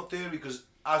cosmonaut theory because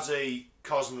as a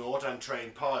cosmonaut and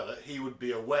trained pilot, he would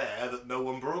be aware that no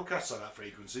one broadcasts on that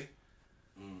frequency.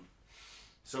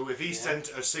 So if he sent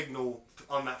a signal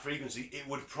on that frequency, it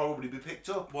would probably be picked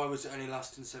up. Why was it only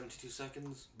lasting 72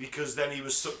 seconds? Because then he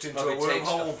was sucked into Well, a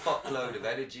wormhole. It takes a fuckload of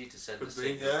energy to send a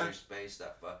signal through space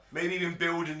that far. Maybe even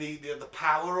building the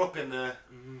power up in there.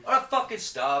 Or a fucking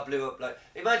star blew up. Like,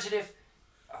 imagine if,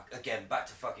 again, back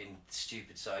to fucking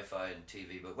stupid sci-fi and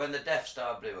TV, but when the Death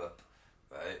Star blew up,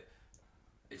 right,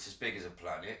 it's as big as a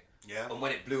planet. Yeah. And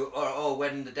when it blew up, or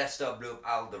when the Death Star blew up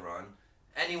Alderaan,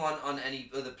 anyone on any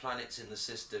other planets in the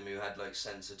system who had like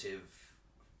sensitive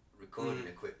recording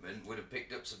equipment would have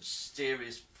picked up some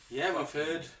serious. Yeah, we've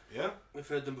heard. Yeah. We've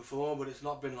heard them before, but it's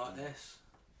not been like this.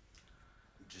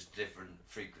 Just different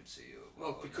frequency.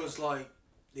 Well, because like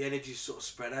the energy's sort of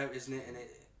spread out, isn't it? And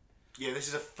it. Yeah, this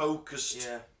is a focused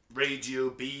radio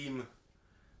beam,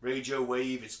 radio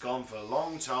wave. It's gone for a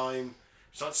long time.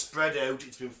 It's not spread out.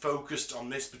 It's been focused on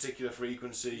this particular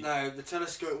frequency. Now the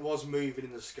telescope was moving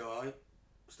in the sky.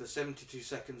 So the 72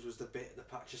 seconds was the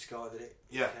patch of sky that it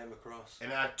came across.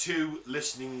 And it had two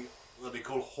listening, what they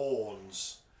call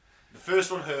horns. The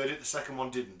first one heard it, the second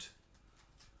one didn't.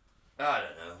 I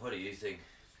don't know. What do you think?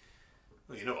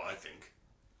 Well, you know what I think.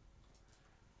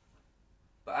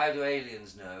 But how do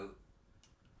aliens know?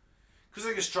 Because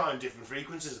they're just trying different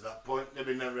frequencies at that point. They've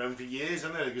been around for years,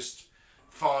 haven't they? They're just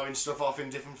firing stuff off in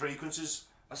different frequencies.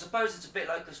 I suppose it's a bit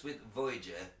like us with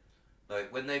Voyager.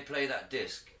 Like, when they play that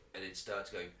disc and it starts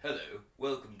going, hello,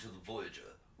 welcome to the Voyager.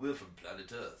 We're from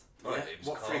planet Earth. My name's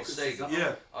Carl Sagan.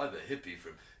 Yeah. I'm a hippie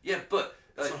from... Yeah, but...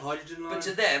 Like, it's on hydrogen line. But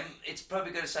to them, it's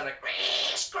probably going to sound like...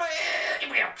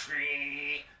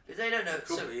 But they don't know.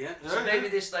 Could be, yeah. So maybe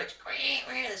this, like...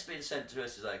 that's being sent to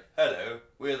us is like, hello,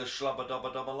 we're the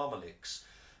Schlabba-Dobba-Dobba-Lomanics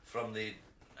from the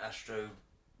Astro...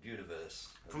 universe.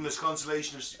 From this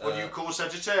constellation of what you call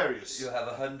Sagittarius. You have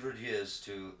 100 years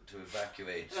to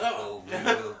evacuate, or we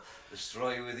will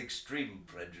destroy you with extreme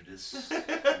prejudice.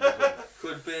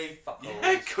 Could be.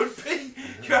 Yeah, it could be.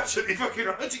 You're absolutely fucking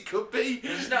right, it could be.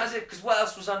 It's not as if, because what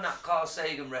else was on that Carl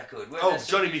Sagan record?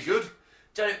 Johnny Be Good.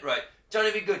 Johnny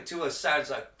Be Good to us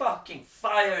sounds like fucking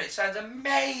fire. It sounds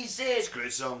amazing. It's a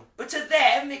great song. But to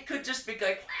them, it could just be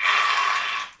going...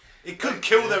 It could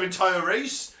kill their entire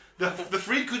race. The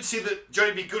frequency that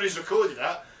Johnny Be Good is recorded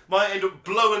at might end up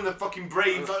blowing the fucking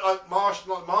brains like Mars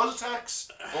attacks.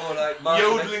 Or like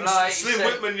yodeling, Slim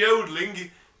Whitman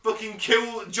yodeling, fucking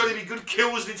kill, Johnny Be Good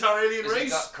kills the entire alien race.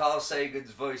 It's got Carl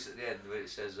Sagan's voice at the end where it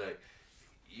says like,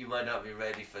 you might not be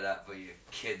ready for that, but your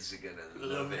kids are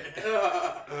gonna love it.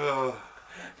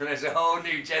 And there's a whole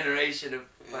new generation of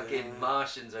fucking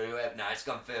Martians or whoever. Nah, it's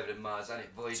gone further than Mars, hasn't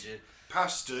it? Voyager.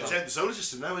 Past the solar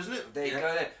system now, isn't it? There you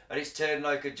go then. And it's turned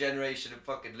like a generation of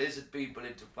fucking lizard people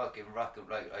into fucking rocket,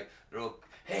 like they're all,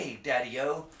 hey,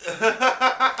 daddy-o.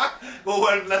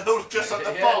 Well, they're all dressed like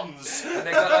the Fonz. And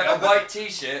they got like a white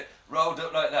t-shirt rolled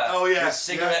up like that. Oh yeah. With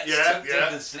cigarettes tucked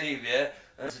in the sleeve, yeah.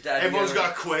 Everyone's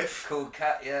got a quiff. Cool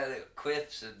cat, yeah, they got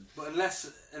quiffs and... But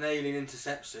unless an alien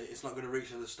intercepts it, it's not going to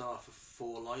reach another star for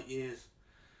 4 light years.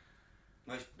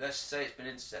 Let's say it's been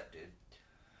intercepted.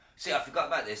 See, I forgot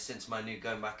about this since my new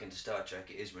going back into Star Trek.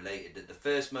 It is related that the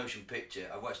first motion picture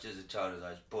I watched as a child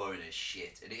was boring as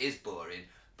shit, and it is boring.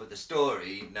 But the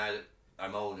story, now that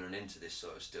I'm older and into this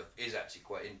sort of stuff, is actually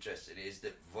quite interesting. It is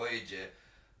that Voyager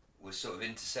was sort of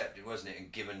intercepted, wasn't it,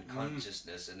 and given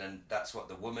consciousness, and then that's what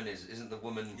the woman is. Isn't the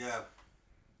woman? Yeah.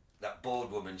 That bored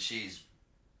woman, she's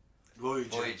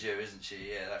Voyager, isn't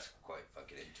she? Yeah, that's quite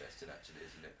fucking interesting, actually,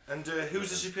 isn't it? And who's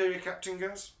the superior captain,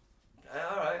 guys?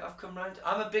 Alright, I've come round.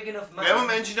 I'm a big enough man. We haven't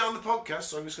mentioned it on the podcast,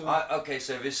 so I'm just going to... Okay,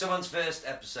 so if it's someone's first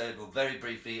episode, well, very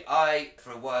briefly, I,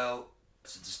 for a while,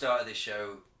 since the start of this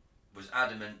show, was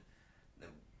adamant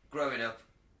that growing up,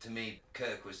 to me,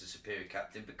 Kirk was the superior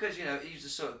captain, because, you know, he was the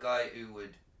sort of guy who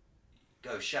would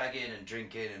go shagging and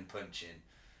drinking and punching,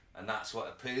 and that's what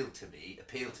appealed to me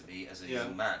as a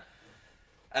young man.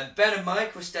 And Ben and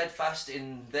Mike were steadfast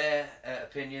in their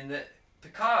opinion that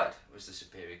Picard was the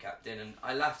superior captain, and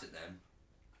I laughed at them.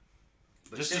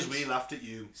 But just as we laughed at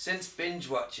you. Since binge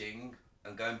watching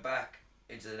and going back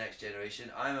into the Next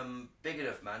Generation, I'm a big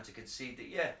enough man to concede that,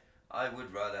 yeah, I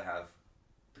would rather have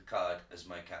Picard as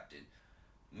my captain.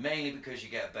 Mainly because you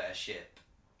get a better ship.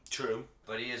 True.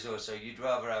 But he is also, you'd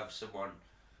rather have someone...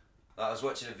 I was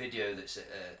watching a video that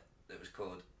was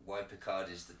called Why Picard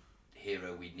is the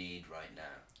Hero We Need Right Now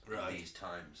in these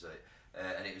times.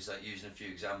 And it was like using a few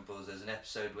examples. There's an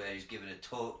episode where he's giving a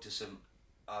talk to some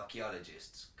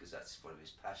archaeologists, because that's one of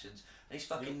his passions, and he's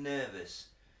fucking nervous.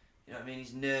 You know what I mean?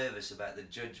 He's nervous about the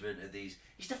judgment of these.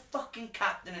 He's the fucking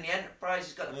captain of the Enterprise.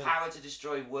 He's got the power to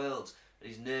destroy worlds, and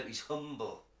he's nervous. He's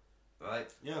humble,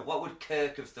 right? Yeah. What would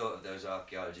Kirk have thought of those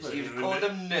archaeologists? He would have called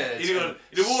them nerds. He'd have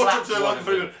walked up to them and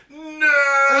gone,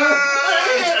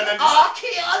 nerds! And then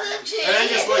archaeology! And then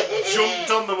just like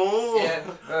jumped on them all. Yeah.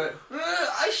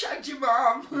 I shagged your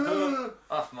mum.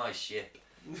 Off my ship.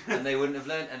 And they wouldn't have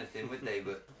learnt anything, would they?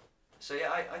 But so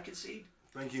yeah, I concede.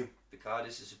 Thank you. Picard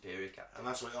is a superior captain. And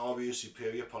that's why are we a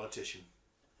superior politician?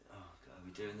 Oh God, are we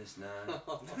doing this now?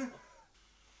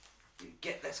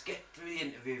 Let's get through the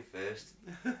interview first,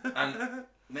 and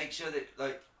make sure that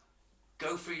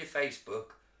go through your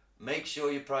Facebook. Make sure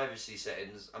your privacy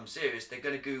settings. I'm serious. They're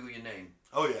gonna Google your name.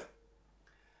 Oh yeah.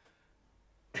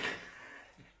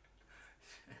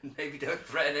 Maybe don't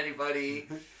threaten anybody.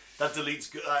 That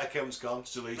account's gone.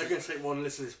 Delete. They're going to take one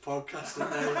listen to this podcast,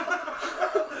 aren't they?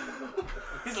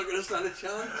 He's not going to stand a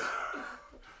chance.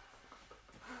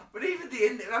 But even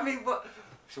what?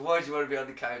 So why do you want to be on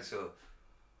the council?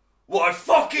 Why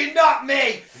fucking not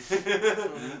me?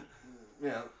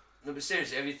 No, but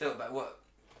seriously, have you thought about what?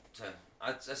 So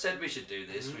I said we should do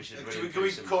this. We should. Can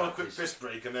we call a quick piss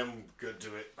break and then go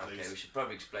do it, please? Okay, we should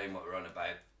probably explain what we're on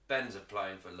about. Ben's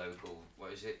applying for local.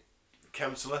 What is it?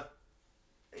 Councillor.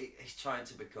 He's trying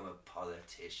to become a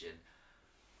politician.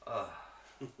 Oh.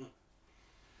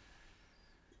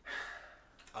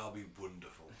 I'll be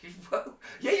wonderful. You won't.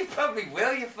 Yeah, you probably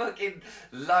will, you fucking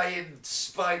lying,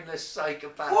 spineless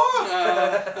psychopath. What?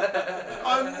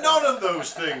 I'm none of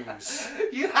those things.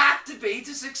 You have to be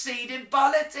to succeed in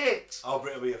politics. It'll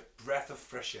be a breath of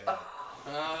fresh air.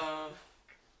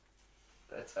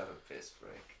 Let's have a piss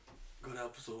break. God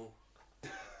help us all.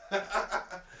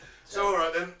 So,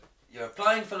 alright then. You're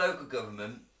applying for local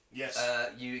government. Yes.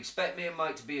 You expect me and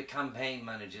Mike to be your campaign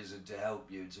managers and to help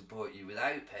you and support you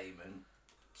without payment.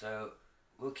 So,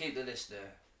 we'll keep the listener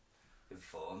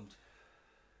informed.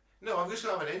 No, I'm just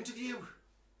going to have an interview.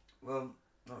 Well,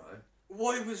 alright.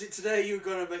 Why was it today you were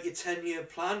going to make your 10-year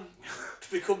plan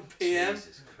to become PM?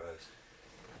 Jesus Christ.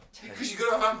 Because you've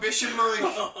got to have ambition, Mike.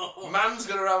 Man's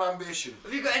got to have ambition.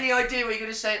 Have you got any idea what you're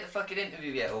going to say at the fucking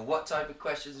interview yet? Or what type of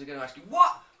questions they're going to ask you?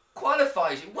 What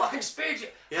qualifies you? What experience you...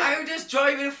 Yeah. How does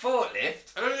driving a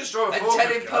forklift I don't just drive a and forklift,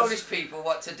 telling guys. Polish people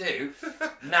what to do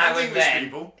now and English then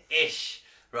people. ish,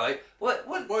 right? What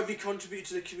What have you contributed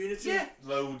to the community? yeah.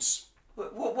 Loads.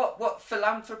 What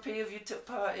philanthropy have you took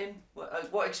part in?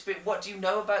 What experience? What do you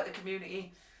know about the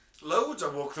community? Loads. I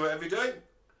walk through it every day.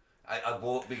 I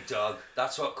walk me dog.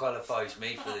 That's what qualifies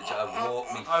me for the job.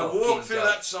 Walk me I fucking walk through dog.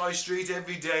 that side street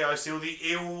every day. I see all the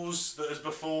ills that has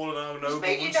befallen our noble, Just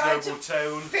make you once know how noble to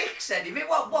town. fix anything.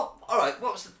 What? All right.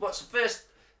 What's the first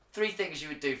 3 things you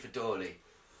would do for Dawley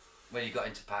when you got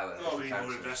into power? as Oh, a we need more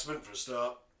councillor? investment for a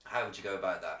start. How would you go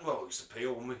about that? Well, it's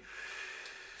appeal, wouldn't we?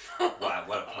 Wow,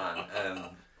 what a plan.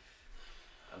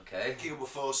 Okay. Keep up a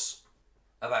fuss.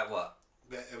 About what?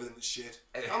 Everything that's shit.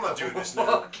 I'm not doing this now.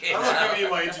 Fucking I'm not hell. giving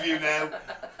you my interview now.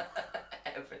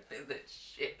 Everything that's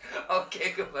shit. I'll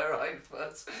kick up a right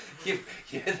fuss. You're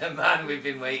the man we've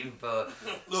been waiting for.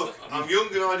 Look, I'm young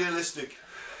and idealistic.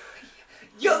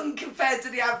 Young compared to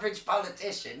the average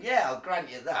politician. Yeah, I'll grant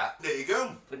you that. There you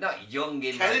go. But not young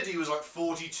in... Kennedy was like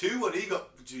 42 when he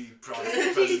got to be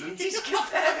president. He's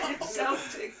comparing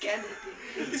himself to Kennedy.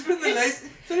 It's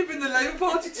only been the Labour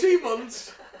Party 2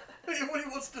 months. When he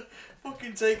wants to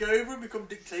fucking take over and become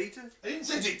dictator. I didn't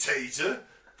say dictator.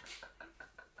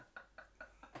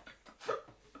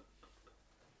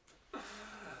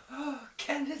 Oh,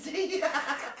 Kennedy.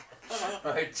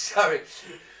 Right, sorry.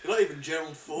 You're not even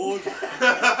Gerald Ford.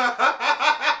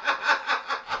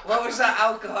 What was that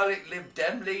alcoholic Lib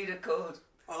Dem leader called?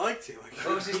 I liked him.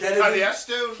 What was his Paddy name?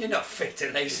 Ashton. You're not fit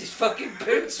to lace his fucking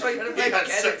boots when you're going to He make had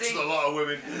sex Kennedy. with a lot of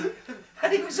women.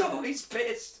 And he was always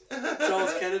pissed.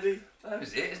 Charles Kennedy. That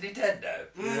was it. Isn't he dead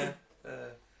now? Yeah.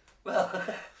 Well,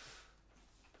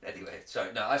 anyway,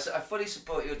 sorry. No, I fully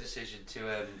support your decision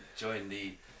to join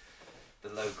the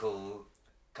local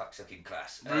cocksucking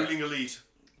class. Ruling elite.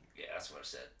 Yeah, that's what I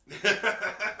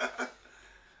said.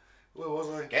 Where was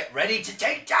I? Get ready to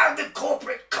take down the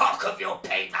corporate cock of your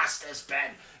paymasters,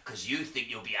 Ben, because you think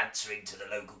you'll be answering to the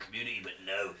local community, but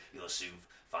no, you'll soon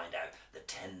find out the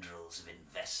tendrils of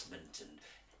investment and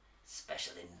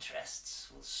special interests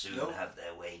will soon Nope. have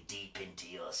their way deep into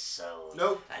your soul.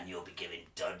 Nope. And you'll be giving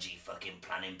dodgy fucking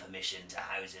planning permission to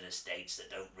housing estates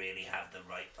that don't really have the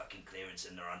right fucking clearance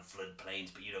and they're on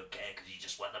floodplains, but you don't care because you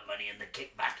just want the money and the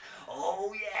kickback.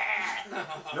 Oh yeah!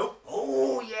 Nope.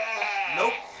 Oh yeah!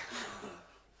 Nope.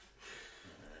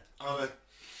 I'm an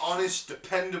honest,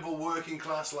 dependable, working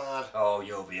class lad. Oh,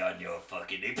 you'll be on your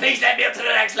fucking knee. Please let me up to the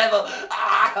next level!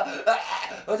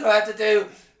 What do I have to do?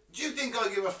 Do you think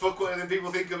I give a fuck what other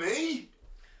people think of me?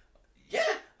 Yeah,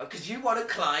 because you want to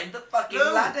climb the fucking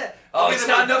No. ladder. Oh, I it's mean,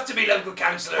 not my- enough to be local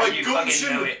councillor my and you gumption.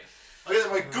 fucking know it. I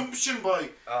get my gumption by.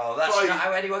 Oh, that's by not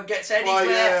how anyone gets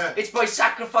anywhere. It's by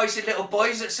sacrificing little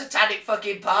boys at satanic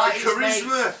fucking my parties, mate.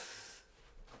 charisma.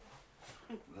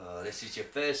 Oh, this is your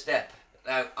first step.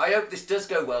 Now, I hope this does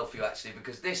go well for you, actually,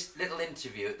 because this little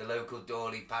interview at the local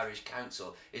Dawley Parish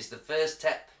Council is the first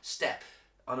step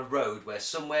on a road where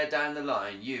somewhere down the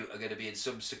line you are going to be in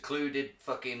some secluded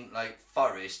fucking, like,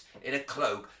 forest in a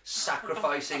cloak,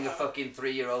 sacrificing a fucking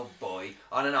 3-year-old boy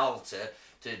on an altar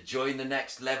to join the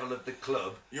next level of the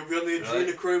club. You'll be on the Right?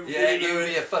 adrenochrome. Yeah, you'll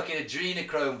be a fucking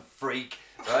adrenochrome freak,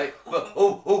 right? But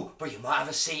but you might have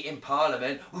a seat in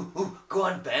Parliament. Go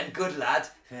on, Ben, good lad.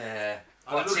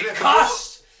 What's it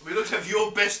cost? We looked at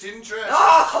your best interest.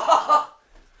 Oh!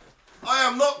 I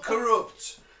am not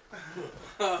corrupt.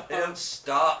 They don't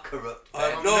start corrupt, Ben.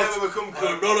 I've never become I'm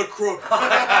corrupt. not a crook.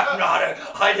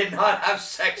 I did not have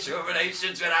sexual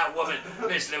relations with that woman,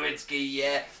 Miss Lewinsky.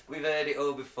 Yeah, we've heard it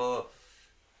all before.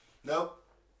 No,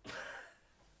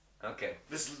 Okay.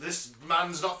 this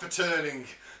man's not for turning.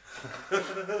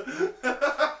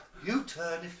 You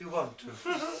turn if you want to.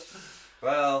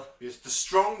 Well, It's the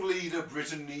strong leader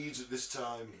Britain needs at this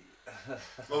time.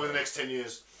 Over the next 10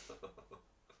 years.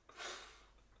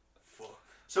 Fuck.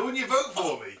 So wouldn't you vote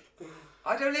for me?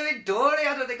 I don't live in Dorley.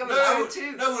 I don't think I'm allowed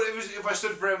to. No, it was if I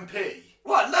stood for MP.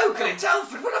 What, local in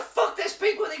Telford? What the fuck? There's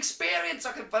people with experience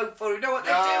I can vote for who know what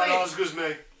they're doing. Not as good as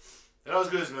me. Not as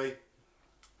good as me.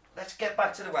 Let's get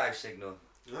back to the WoW signal.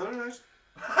 Alright.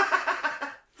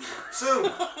 So...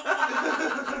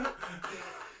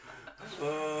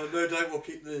 no doubt we'll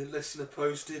keep the listener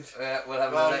posted. We'll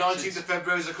have an 19th of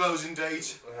February is the closing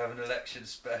date. We'll have an election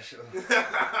special.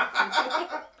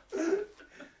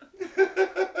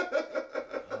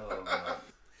 Oh, man.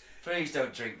 Please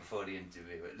don't drink before the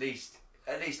interview. At least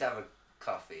have a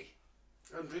coffee.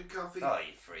 And drink coffee. Oh,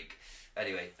 you freak.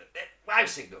 Anyway, WoW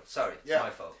signal. Sorry,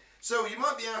 my fault. So you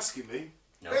might be asking me,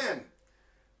 Ben,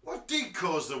 what did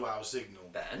cause the WoW signal?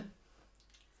 Ben?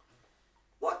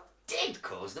 What did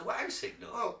cause the WoW signal?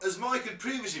 Well, as Mike had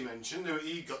previously mentioned,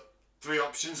 he got 3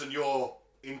 options and your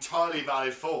entirely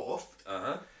valid 4th.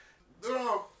 Uh-huh. There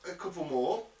are a couple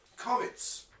more.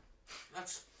 Comets.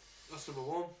 That's number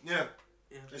 1. Yeah.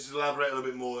 Let's elaborate a little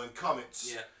bit more on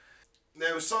comets. Yeah.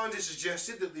 Now, scientists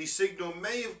suggested that the signal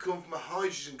may have come from a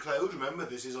hydrogen cloud, remember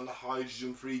this is on the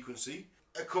hydrogen frequency,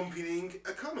 accompanying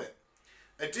a comet.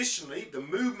 Additionally, the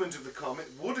movement of the comet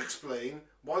would explain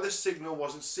why the signal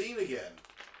wasn't seen again.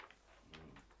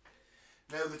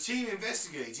 Now, the team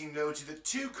investigating noted that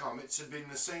 2 comets had been in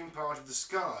the same part of the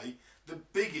sky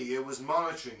that Big Ear was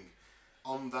monitoring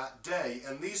on that day,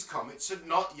 and these comets had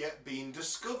not yet been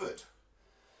discovered.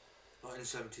 Not in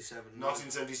 77. Not in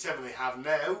 77, they have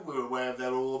now. We're aware of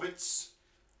their orbits.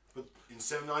 But in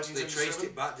 1977... They traced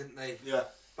it back, didn't they? Yeah.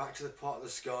 Back to the part of the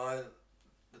sky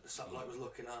that the satellite was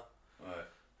looking at. Right.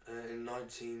 In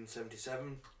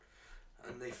 1977.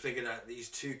 And they figured out these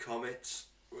 2 comets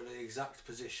were in the exact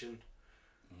position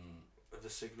of the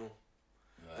signal.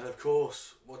 Right. And of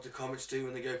course, what do comets do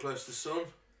when they go close to the sun?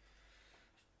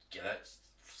 Give out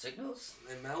signals?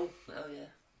 They melt. Oh, yeah.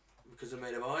 Because they're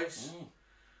made of ice.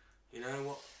 You know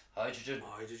what? Hydrogen.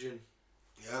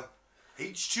 Yeah.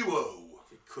 H2O.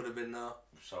 It could have been that.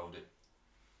 Sold it.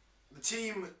 The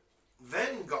team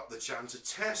then got the chance to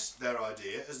test their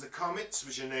idea as the comets,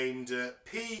 which are named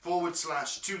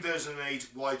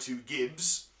P/2008 Y2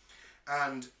 Gibbs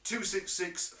and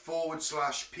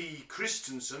 266/P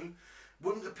Christensen,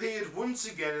 appeared once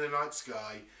again in the night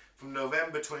sky from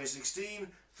November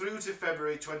 2016 through to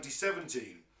February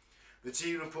 2017. The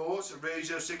team reports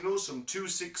radio signals from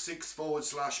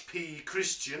 266/P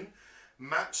Christian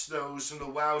matched those from the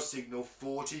WoW signal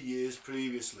 40 years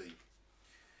previously.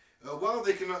 While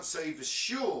they cannot say for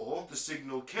sure the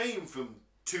signal came from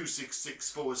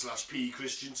 266/P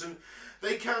Christensen,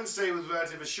 they can say with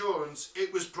relative assurance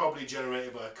it was probably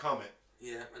generated by a comet.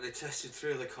 Yeah, and they tested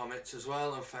 3 other comets as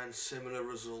well and found similar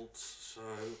results, so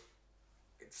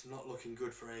it's not looking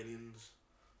good for aliens.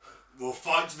 We'll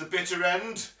fight to the bitter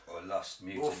end. Or lost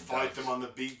mutant. We'll fight them on the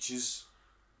beaches.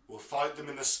 We'll fight them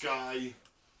in the sky.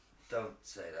 Don't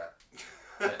say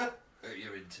that. At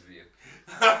your interview.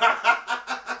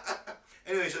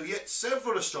 Anyway, so yet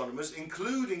several astronomers,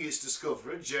 including its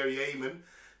discoverer, Jerry Ayman,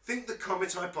 think the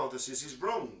comet hypothesis is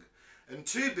wrong. And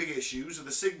 2 big issues are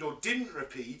the signal didn't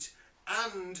repeat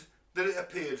and that it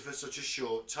appeared for such a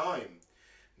short time.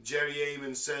 Jerry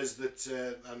Ayman says that,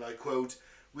 and I quote,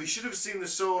 "We should have seen the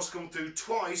source come through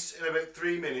twice in about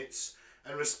 3 minutes,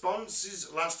 and responses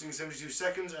lasting 72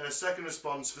 seconds and a second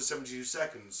response for 72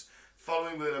 seconds,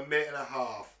 following within a minute and a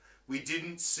half. We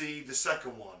didn't see the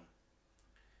second one."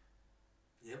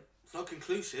 Yep, it's not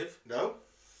conclusive. No.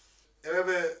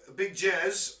 However, Big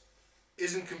Jez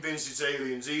isn't convinced it's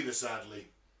aliens either,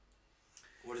 sadly.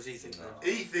 What does he think then?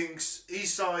 He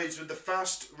sides with the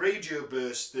fast radio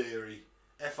burst theory,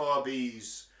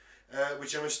 FRBs,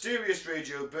 which are mysterious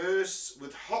radio bursts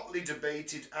with hotly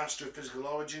debated astrophysical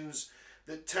origins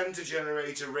that tend to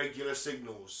generate irregular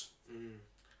signals.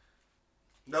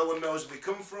 No one knows where they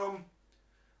come from,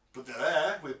 but they're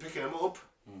there, we're picking them up,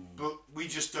 but we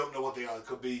just don't know what they are.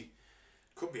 Could be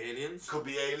aliens. Could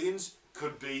be aliens,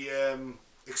 could be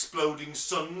exploding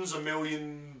suns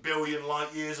 1 billion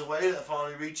light years away that are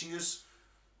finally reaching us.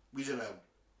 We don't know.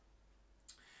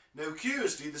 Now,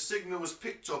 curiously, the signal was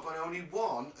picked up on only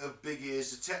one of Big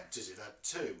Ear's detectors. It had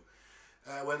 2.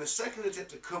 When the second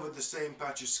detector covered the same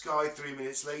patch of sky 3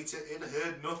 minutes later, it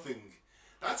heard nothing.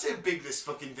 That's how big this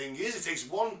fucking thing is. It takes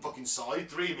one fucking side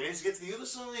 3 minutes to get to the other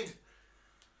side.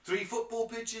 3 football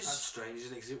pitches. That's strange,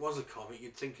 isn't it? Because it was a comet,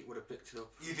 you'd think it would have picked it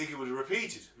up. You'd think it would have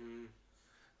repeated.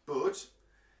 But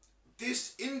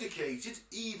this indicated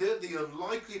either the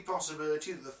unlikely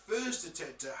possibility that the first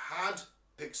detector had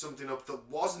picked something up that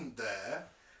wasn't there,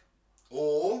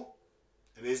 or,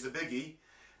 and here's the biggie,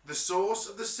 the source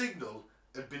of the signal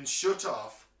had been shut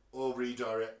off or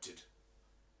redirected.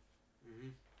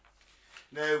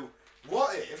 Now,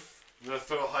 what if, I'm going to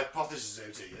throw a hypothesis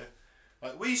out here,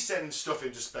 like we send stuff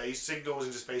into space, signals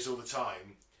into space all the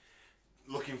time,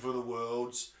 looking for the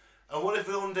worlds, and what if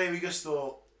one day we just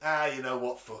thought, you know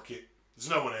what, fuck it, there's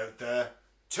no one out there,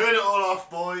 turn it all off,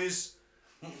 boys.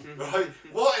 Right?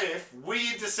 What if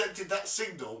we intercepted that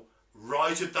signal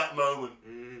right at that moment?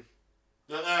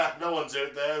 Like, no one's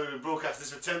out there, we've been broadcasting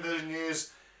this for 10,000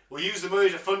 years, we'll use the money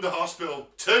to fund a hospital,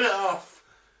 turn it off.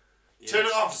 Yeah. Turn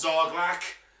it off, Zarglak.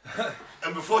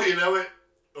 And before you know it,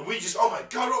 and we just, oh my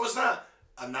god, what was that?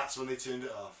 And that's when they turned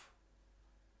it off.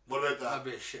 What about that? That'd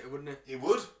be a shit, wouldn't it? It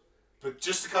would. But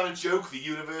just the kind of joke the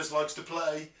universe likes to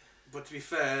play. But to be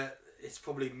fair, it's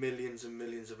probably millions and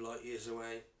millions of light years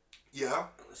away. Yeah.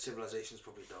 And the civilization's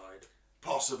probably died.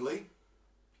 Possibly.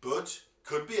 But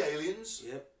could be aliens.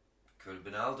 Yep. Could have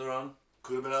been Alderaan.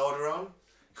 Could have been Alderaan.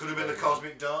 Could have been the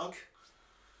Cosmic Dark.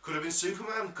 Could have been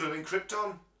Superman. Could have been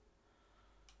Krypton.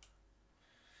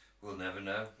 We'll never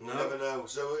know. We'll never know.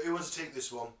 So who wants to take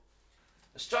this one?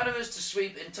 Astronomers to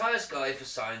sweep entire sky for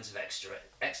signs of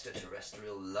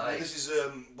extraterrestrial life. Now, this is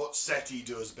what SETI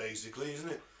does, basically, isn't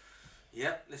it?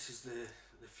 Yep, this is the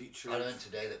future. I learned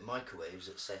today that microwaves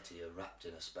at SETI are wrapped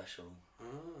in a special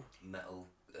metal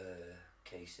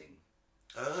casing.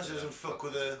 So it doesn't fuck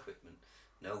with the equipment.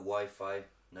 No Wi-Fi,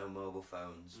 no mobile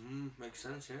phones. Makes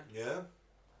sense, yeah.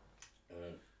 Yeah.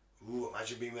 Ooh,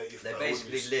 imagine being like your They phone.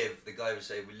 basically live, the guy was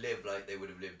saying, we live like they would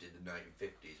have lived in the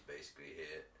 1950s, basically,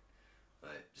 here.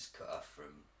 Like, just cut off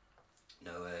from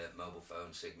no mobile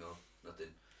phone signal, nothing.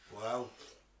 Wow.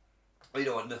 Well, you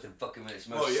don't want nothing fucking with its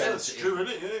most that's sensitive true,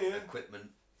 isn't it? Yeah.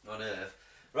 equipment on Earth.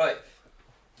 Right.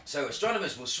 So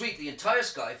astronomers will sweep the entire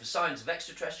sky for signs of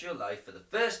extraterrestrial life for the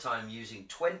first time using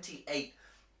 28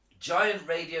 giant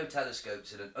radio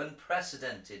telescopes in an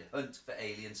unprecedented hunt for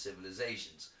alien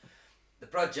civilizations. The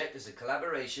project is a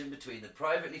collaboration between the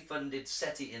privately funded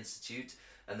SETI Institute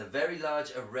and the Very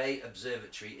Large Array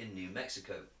Observatory in New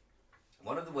Mexico,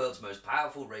 one of the world's most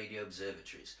powerful radio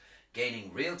observatories.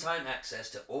 Gaining real-time access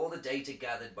to all the data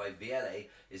gathered by VLA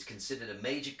is considered a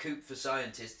major coup for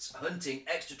scientists hunting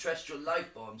extraterrestrial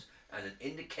life forms and an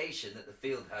indication that the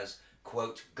field has,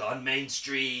 quote, gone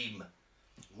mainstream.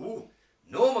 Ooh.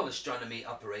 Normal astronomy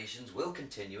operations will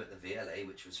continue at the VLA,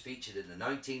 which was featured in the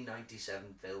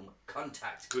 1997 film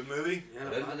Contact. Good movie. Yeah,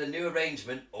 But under the new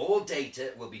arrangement, all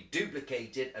data will be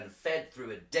duplicated and fed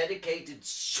through a dedicated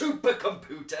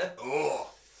supercomputer. Oh.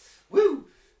 Woo!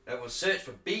 That will search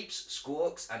for beeps,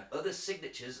 squawks, and other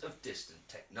signatures of distant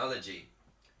technology.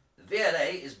 The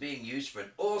VLA is being used for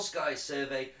an all-sky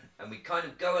survey, and we kind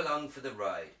of go along for the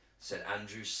ride, said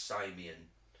Andrew Seaman.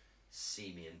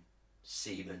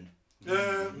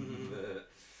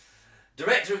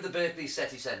 Director of the Berkeley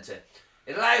SETI Centre.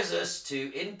 It allows us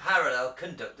to, in parallel,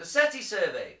 conduct a SETI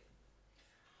survey.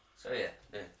 So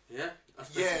Yeah,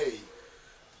 that's Yay.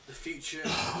 the future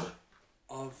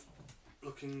of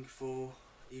looking for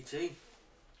ET.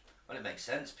 Well, it makes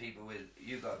sense. People with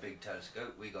you got a big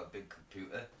telescope, we got a big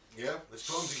computer. Yeah, let's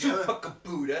put them together.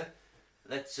 Supercomputer.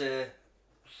 Let's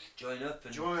join up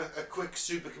and. Do you want a quick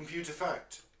supercomputer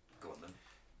fact? Go on then.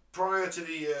 Prior to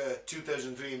the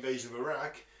 2003 invasion of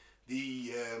Iraq,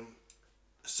 the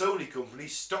Sony company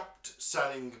stopped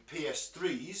selling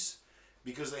PS3s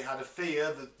because they had a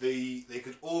fear that they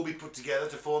could all be put together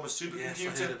to form a supercomputer.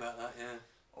 Yes, I heard about that, yeah.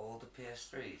 All the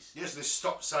PS3s. Yes, they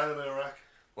stopped selling them in Iraq.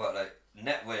 What, like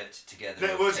networked together?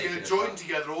 Networks are going to join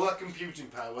together all that computing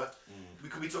power. We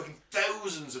could be talking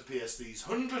thousands of PS3s,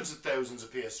 hundreds of thousands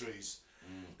of PS3s.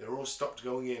 They're all stopped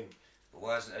going in. But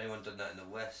why hasn't anyone done that in the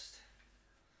West?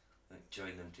 Like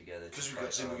join them together. Because we've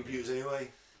got supercomputers anyway.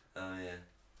 Oh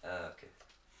yeah. Okay.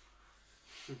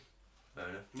 Fair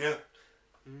enough. Yeah.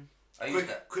 I use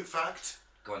that. Quick fact.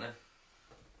 Go on then.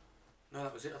 No,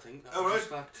 that was it, I think. That Oh, was right. his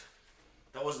fact.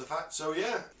 That was the fact. So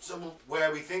yeah. So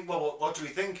where we think? Well, what do we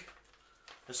think?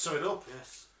 Let's sum it up.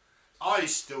 Yes. I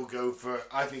still go for.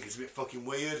 I think it's a bit fucking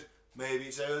weird. Maybe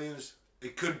it's aliens.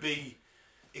 It could be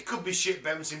shit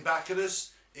bouncing back at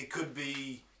us. It could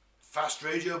be fast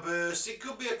radio bursts. It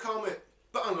could be a comet.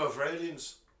 But I'm going for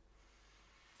aliens.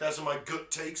 That's where my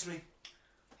gut takes me.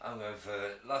 I'm going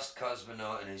for Lost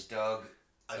Cosmonaut and his dog.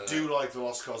 I do like the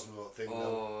Lost Cosmonaut thing, though.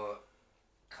 Or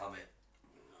Comet.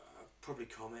 Probably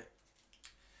Comet.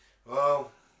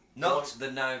 Well, Not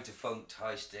the now defunct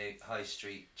high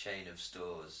street chain of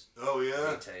stores oh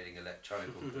yeah, retailing electronic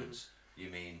goods. You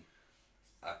mean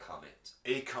a comet?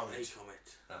 a comet. A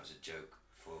Comet. That was a joke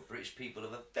for British people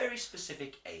of a very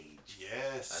specific age.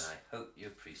 Yes. And I hope you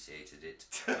appreciated it,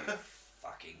 you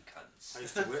fucking cunts. I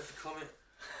used to work for Comet.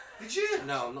 Did you?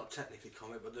 No, I'm not technically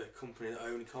Comet, but the company that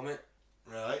owned Comet.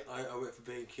 Right. I worked for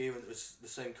B&Q and it was the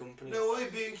same company. No way,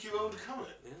 B&Q owned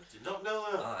Comet. Yeah. Did not know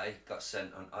that. I got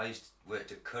sent on.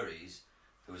 Worked at Curry's,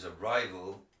 who was a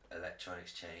rival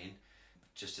electronics chain,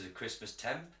 just as a Christmas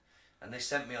temp, and they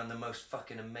sent me on the most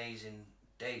fucking amazing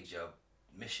day job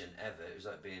mission ever. It was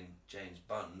like being James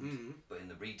Bond, but in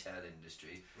the retail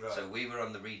industry. Right. So we were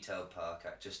on the retail park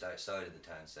just outside of the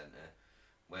town centre,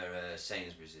 where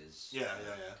Sainsbury's is. Yeah.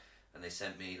 And they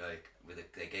sent me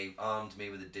armed me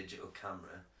with a digital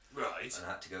camera. Right. And I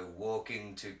had to go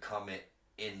walking to Comet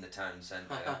in the town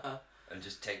centre and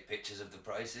just take pictures of the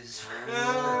prices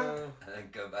and then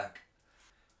go back.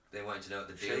 They wanted to know what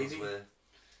the deals were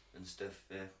and stuff,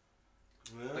 yeah.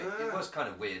 But it was kind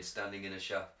of weird standing in a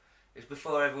shop. It was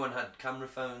before everyone had camera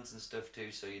phones and stuff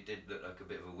too, so you did look like a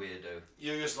bit of a weirdo.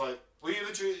 You're just like, were you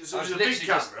literally, so it was a literally big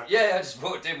camera? I just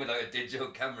walked in with like a digital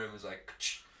camera and was like,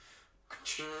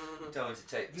 told me to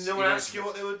take. Did no one ask you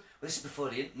what they would? Well, this is before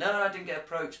the. No, I didn't get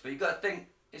approached, but you got to think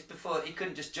it's before. You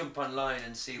couldn't just jump online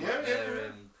and see what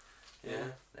their.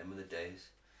 Them were the days.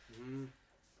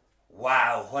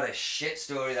 Wow, what a shit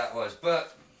story that was.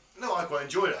 But no, I quite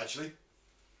enjoyed it actually.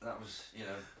 That was,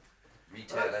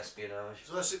 retail espionage.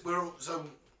 So that's it.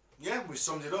 We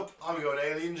summed it up. I'm going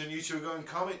aliens, and you two are going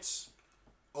comets,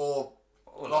 or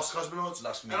lost cosmonauts.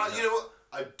 And you know what?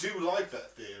 I do like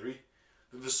that theory.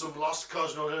 There's some lost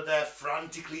cosmonaut out there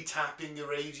frantically tapping the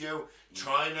radio,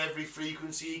 trying every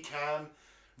frequency he can,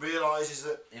 realises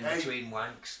that... In between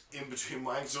wanks.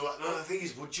 So the thing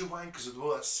is, would you wank because of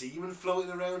all that semen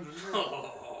floating around?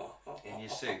 In your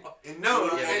suit? In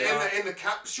the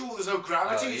capsule, there's no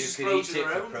gravity, he's just floating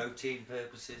floating around. For protein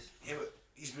purposes. Yeah, but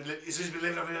he's been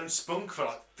living off his own spunk for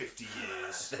like 50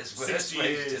 years. There's worse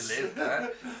ways to live, man.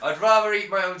 I'd rather eat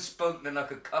my own spunk than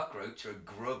like a cockroach or a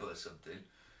grub or something.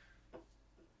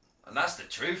 And that's the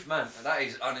truth, man. And that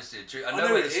is honestly the truth. I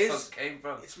know where the spunk came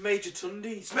from. It's Major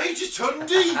Tundi. It's Major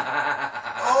Tundi!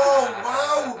 Oh,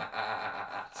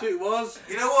 wow! So it was.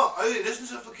 You know what? I listened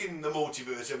to the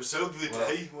multiverse episode the other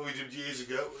day, what we did years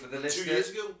ago. For the 2 years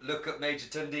ago. Look up Major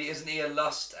Tundi. Isn't he a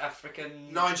lost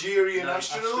African... Nigerian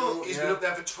astronaut? He's been up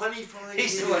there for 25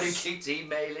 years. He's the one who keeps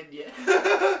emailing you.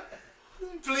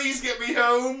 Please get me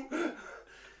home.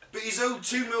 But he's owed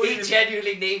 $2 million. He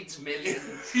genuinely needs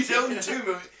millions. He's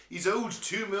owed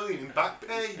 $2 million in back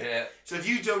pay. Yeah. So if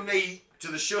you donate to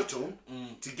the shuttle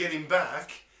to get him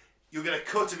back, you'll get a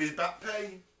cut of his back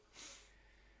pay.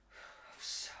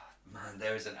 Man,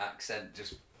 there is an accent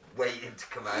just waiting to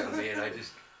come out of me, and I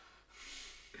just...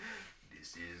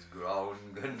 This is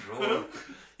ground control.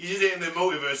 You did it in the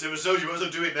multiverse episode, you might as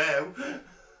well do it now.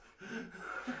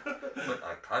 But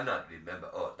I cannot remember.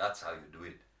 Oh, that's how you do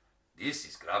it. This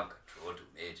is ground control to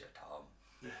Major Tom.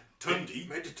 Tundi?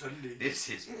 Major Tundi. This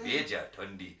is Major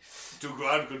Tundi. To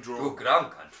ground control. To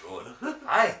ground control.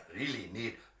 I really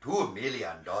need $2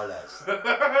 million.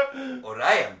 Or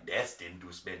I am destined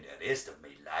to spend the rest of my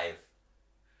life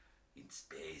in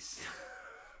space.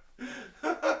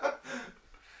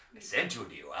 I sent you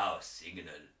the wow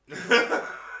signal.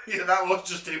 Yeah, that was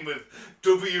just him with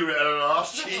W written on our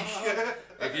cheek.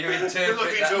 If you interpret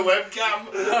look that, into a webcam.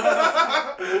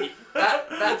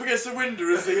 Up against the window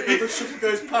as the shuttle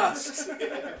goes past.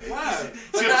 Wow.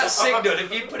 But that signal,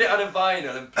 if you put it on a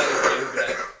vinyl and play it, you'll be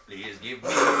like, please give me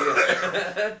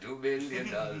 $2 million.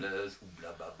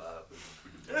 Blah, blah, blah.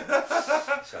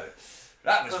 So,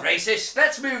 that was racist.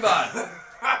 Let's move on.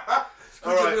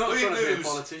 Alright,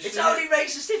 It's only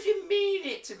racist if you mean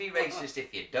it to be racist.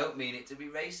 If you don't mean it to be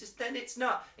racist, then it's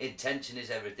not. Intention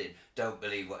is everything. Don't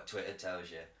believe what Twitter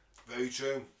tells you. Very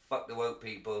true. Fuck the woke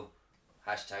people.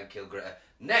 Hashtag kill Greta.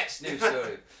 Next news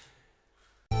story.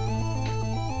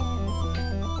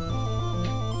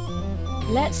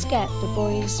 Let's get the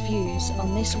boys' views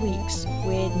on this week's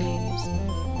weird news.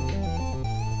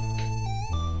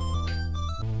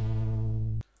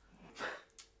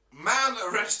 Man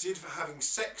arrested for having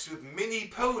sex with mini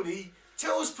pony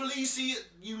tells police he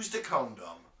used a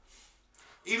condom.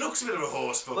 He looks a bit of a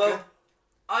horse fucker. Well,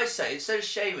 I say, instead of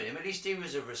shaming him, at least he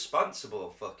was a responsible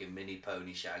fucking mini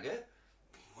pony shagger.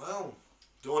 Well,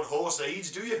 don't want horse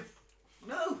AIDS, do you?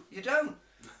 No, you don't.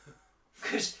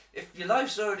 Because if your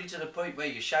life's already to the point where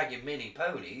you're shagging mini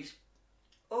ponies,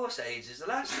 horse AIDS is the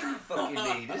last thing you fucking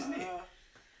need, isn't it?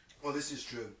 Well, this is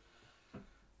true.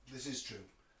 This is true.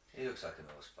 He looks like an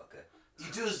horse fucker.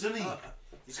 He does, doesn't he?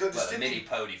 He's got a mini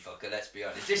pony fucker, let's be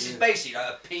honest. This is basically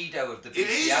like a pedo of the it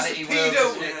bestiality is world,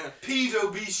 isn't it?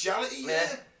 Pedo bestiality,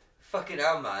 yeah. Fucking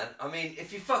hell, man. I mean,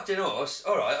 if you fucked an horse,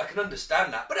 alright, I can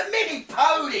understand that. But a mini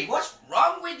pony, what's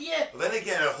wrong with you? Well, then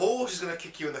again, a horse is going to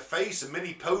kick you in the face, a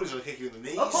mini pony's going to kick you in the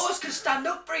knees. A horse can stand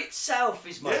up for itself,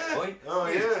 is my point. Oh,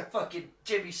 yeah. Fucking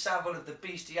Jimmy Savile of the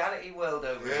bestiality world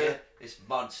over here. This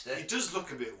monster. He does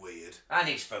look a bit weird. And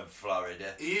he's from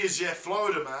Florida. He is, yeah.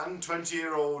 Florida man,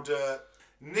 20-year-old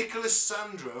Nicholas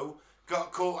Sandro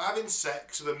got caught having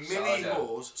sex with a mini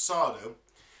horse. Sardo.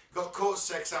 Got caught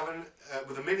having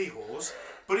with a mini horse,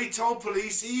 but he told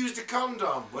police he used a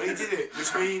condom when he did it,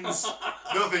 which means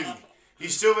nothing.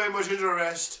 He's still very much under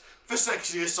arrest for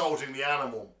sexually assaulting the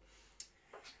animal.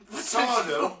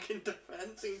 Sardo,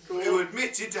 who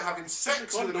admitted to having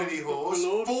sex with a mini horse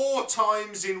 4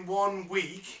 times in 1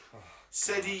 week,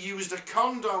 said he used a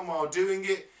condom while doing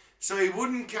it so he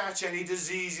wouldn't catch any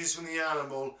diseases from the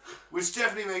animal, which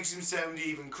definitely makes him sound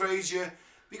even crazier,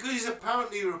 because he's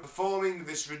apparently performing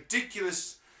this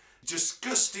ridiculous,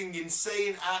 disgusting,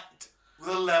 insane act with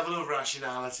a level of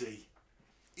rationality.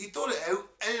 He thought it out,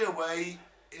 and in a way,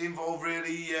 it involved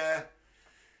really...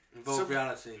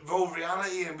 reality. Involved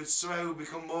reality, and would somehow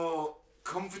become more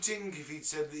comforting if he'd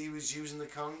said that he was using the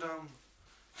condom.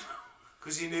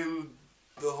 Because he knew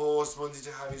the horse wanted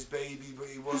to have his baby, but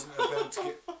he wasn't about to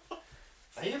get...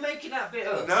 Are you making that bit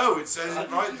up? No, it says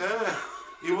it right there.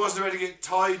 He wasn't ready to get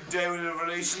tied down in a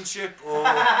relationship or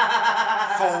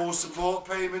full support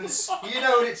payments. You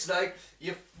know what it's like?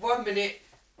 You 1 minute,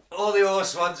 all the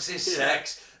horse wants is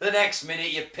sex. The next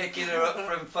minute, you're picking her up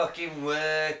from fucking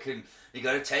work and you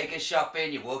got to take her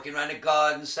shopping. You're walking around a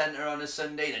garden centre on a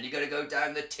Sunday. Then you got to go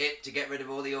down the tip to get rid of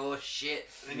all the horse shit.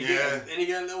 And you get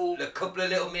a couple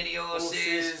of little mini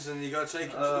horses. And you got to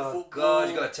take them to the football. God,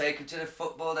 you got to take them to the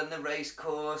football, then the race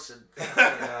course, and.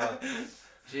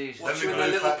 Jesus. Watching the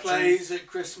little plays at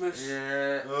Christmas.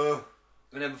 Yeah.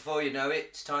 And then before you know it,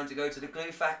 it's time to go to the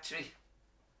glue factory.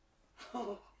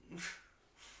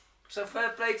 So fair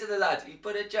play to the lad. He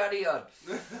put a Johnny on.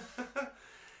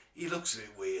 He looks a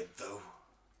bit weird though.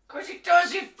 Because he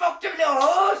does. He fucked a little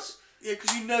horse. Yeah,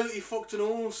 because you know that he fucked an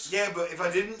horse. Yeah, but if I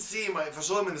didn't see him, if I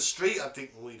saw him in the street, I'd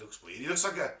think, oh, he looks weird. He looks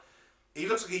like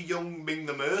a young Ming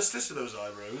the Merciless with those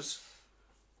eyebrows.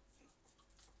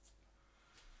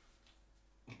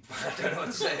 I don't know what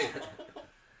to say.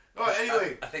 Alright,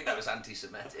 anyway. I think that was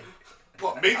anti-Semitic.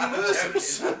 What, Ming the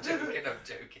Merciless? I'm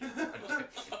joking.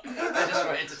 I just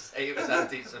wanted to say it was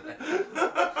anti-Semitic.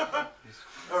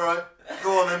 Alright,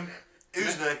 go on then.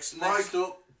 Who's next? Next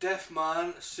up, deaf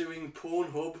man suing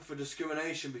Pornhub for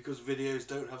discrimination because videos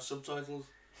don't have subtitles.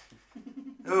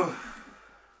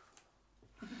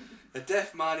 A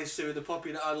deaf man is suing the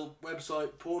popular adult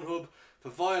website Pornhub for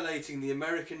violating the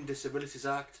American Disabilities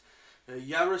Act.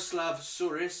 Yaroslav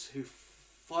Suris, who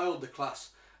filed the class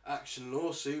action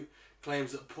lawsuit,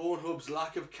 claims that Pornhub's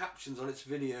lack of captions on its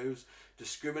videos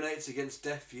discriminates against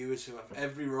deaf viewers who have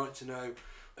every right to know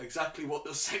exactly what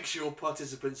the sexual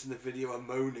participants in the video are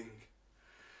moaning.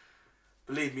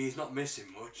 Believe me, he's not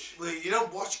missing much. Well, you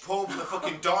don't watch porn for the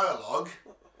fucking dialogue.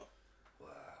 Wow.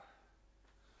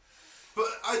 But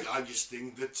I just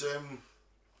think that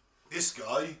this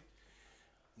guy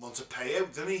wants a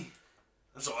payout, doesn't he?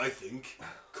 That's what I think.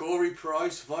 Corey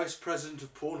Price, Vice President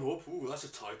of Pornhub, ooh, that's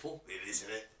a title. It is,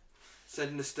 isn't it? Said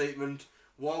in a statement,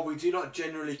 while we do not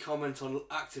generally comment on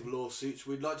active lawsuits,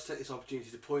 we'd like to take this opportunity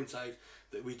to point out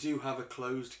that we do have a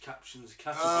closed captions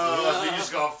category. Oh, you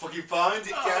just gotta fucking find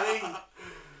it, Kenny.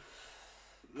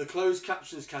 The closed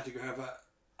captions category, however,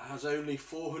 has only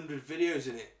 400 videos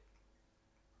in it.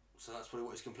 So that's probably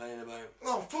what he's complaining about.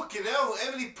 Oh, fucking hell.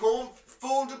 How many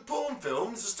 400 porn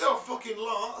films? There's still a fucking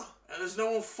lot. And there's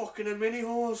no one fucking a mini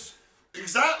horse.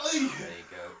 Exactly. There you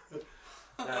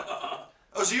go.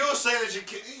 Oh, so you're saying that you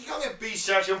can't get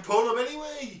bestiality on Pornhub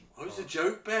anyway? Oh, it's a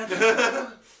joke, Ben.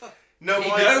 No, he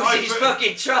knows he's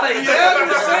fucking trying.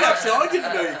 Actually, I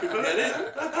didn't know you couldn't get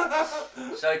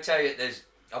it. So I tell you,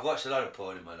 I've watched a lot of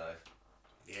porn in my life.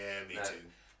 Yeah, me too.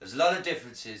 There's a lot of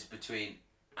differences between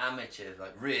amateur,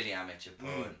 like really amateur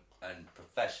porn and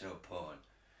professional porn.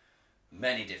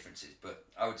 Many differences, but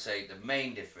I would say the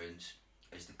main difference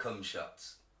is the cum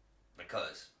shots.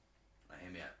 Because, now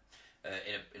hear me out,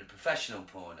 in a professional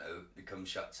porno, the cum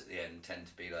shots at the end tend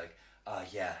to be like, oh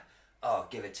yeah, oh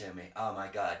give it to me, oh my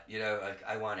god, you know, like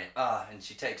I want it, and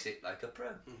she takes it like a pro.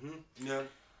 Mm-hmm. Yeah.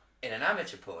 In an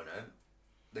amateur porno,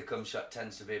 the cum shot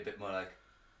tends to be a bit more like,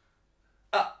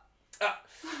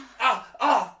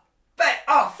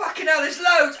 fucking hell, there's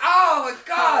loads, oh my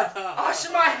god, it's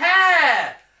in my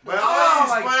hair. My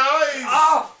eyes!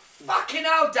 Oh, fucking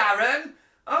hell, Darren!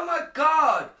 Oh my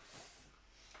god!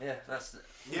 Yeah,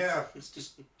 Yeah. it's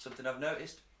just something I've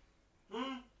noticed.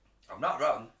 I'm not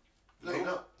wrong. No, you're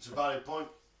not. It's a valid point.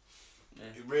 Yeah.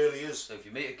 It really is. So if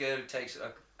you meet a girl who takes it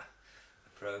like a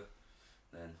pro,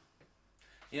 then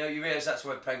you realise that's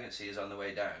why pregnancy is on the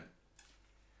way down.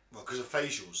 Well, because of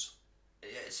facials.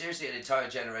 Yeah, seriously, an entire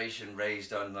generation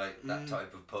raised on like that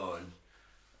type of porn.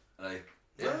 Like,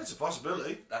 Yeah, it's a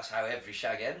possibility. that's how every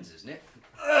shag ends, isn't it?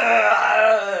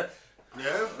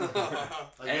 Yeah.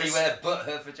 I guess. Anywhere but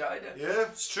her vagina. Yeah,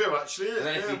 it's true actually. Isn't And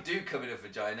then it? if Yeah. you do come in a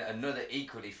vagina, another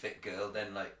equally fit girl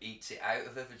then like eats it out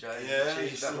of her vagina. Yeah,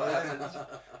 Is that you what see, happens?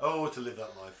 Oh, to live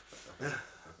that life.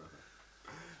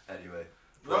 Anyway,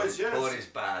 Right, yes. porn is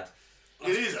bad. It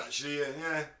is actually,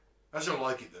 yeah. I don't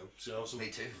like it though. So, Me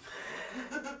too.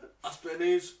 That's bit of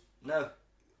news. No.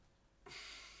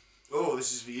 oh,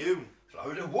 this is for you.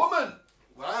 Florida woman.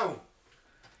 Wow.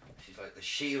 She's like the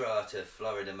She-Ra to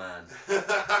Florida man.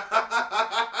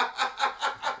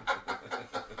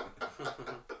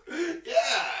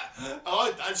 Yeah. I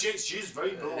like that. She's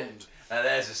very blonde. Now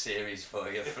there's a series for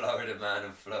you, Florida man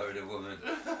and Florida woman.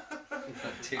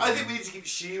 I think we need to keep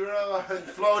She-Ra,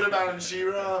 Florida Man and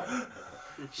She-Ra.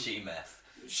 She-meth.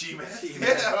 She-Meth. She-Meth.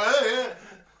 Yeah, right,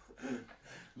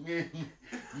 yeah.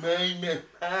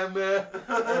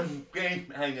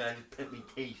 Hang on, put me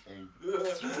teeth in.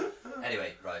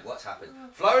 Anyway, right, what's happened?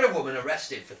 Florida woman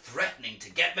arrested for threatening to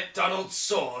get McDonald's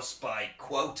sauce by,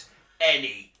 quote,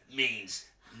 any means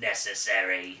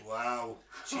necessary. Wow.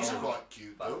 She's quite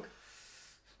cute though.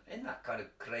 In that kind of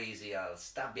crazy, I'll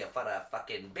stab you for a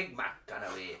fucking Big Mac kind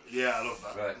of way. Yeah, I love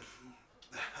that. Right.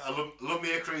 I love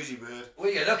me a crazy bird.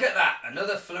 Will you look at that?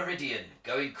 Another Floridian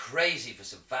going crazy for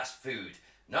some fast food.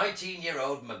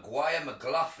 19-year-old Maguire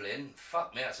McLaughlin.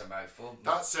 Fuck me, that's a mouthful.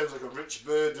 That sounds like a rich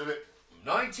bird, doesn't it?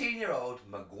 19-year-old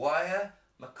Maguire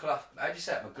McLaughlin. How do you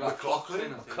say it?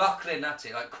 McLaughlin? McLaughlin, that's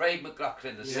it. Like Craig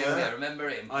McLaughlin, the singer. Remember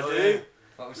him? I Oh, do. yeah.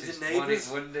 What was Was his it one hit Neighbours?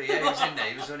 wonder? Yeah, he was in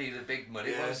Neighbours, wasn't he? The big money.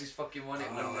 Yeah. What was his fucking one hit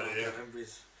Oh, wonder? yeah.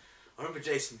 I remember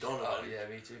Jason Donovan. Oh, yeah,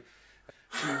 me too.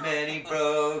 Too many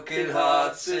broken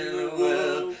hearts in the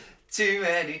world. Too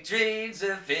many dreams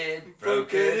have been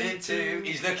broken into.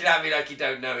 He's looking at me like you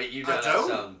don't know it. You know I that don't.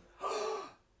 song.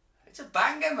 It's a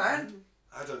banger, man.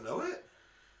 I don't know it.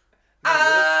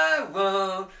 I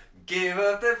won't give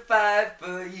up the fight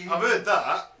for you. I've heard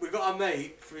that. We got a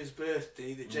mate for his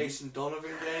birthday, the Jason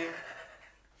Donovan game.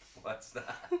 What's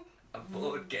that? A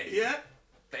board game? Yeah,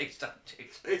 Based on Jason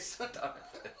it's Donovan.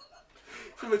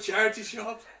 from a charity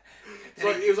shop. It's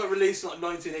like, it was like released in like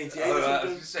 1988 Oh, or right, I was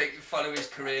something. just saying, follow his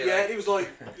career. Yeah, like- and it was like,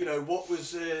 what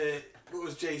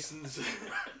was Jason's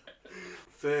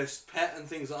first pet and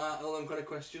things like that, all them kind of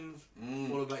questions.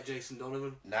 All about Jason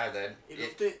Donovan. Now then, He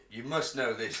loved it. You must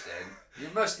know this then. You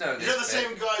must know Is this. that the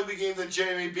same guy we gave the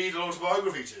Jeremy Beadle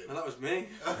autobiography to? And that was me.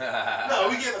 No,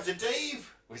 we gave that to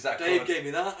Dave. Was that Dave called, gave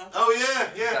me that. Oh yeah,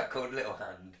 was yeah. that called Little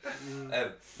Hand?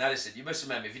 Now listen, you must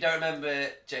remember, if you don't remember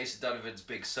Jason Donovan's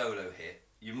big solo hit,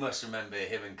 you must remember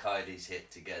him and Kylie's hit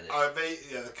together.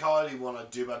 The Kylie one I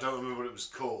do, but I don't remember what it was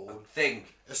called.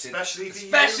 Think. Especially for you.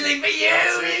 Especially for you!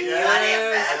 That's it, You yeah, got it,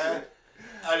 yeah. man.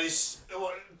 And his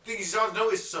thing is, I know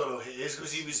his solo hit is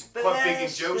because he was quite big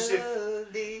in Joseph.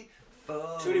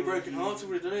 Too Many Broken Hearts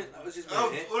would have done it. That was his main Oh,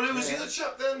 hit. well, who was the other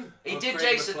chap then? He Oh, did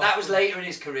Craig Jason, that was McLaughlin. later in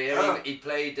his career. Oh. He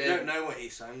played, You don't know what he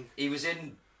sang. he was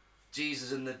in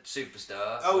Jesus and the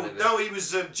Superstar. Oh whatever. no, he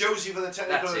was Josie for the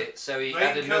technical. That's it. So he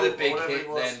Raincoat had another or big whatever hit it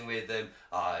was. then with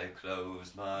I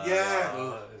close my Yeah.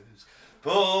 eyes,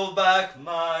 pull back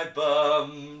my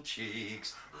bum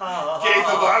cheeks. Gave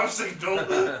the wow signal.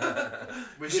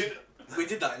 We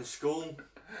did that in school.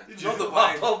 Did Not the you?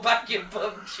 wine. Pull back your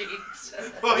bum cheeks.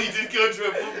 Well, you did go to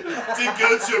a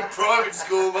private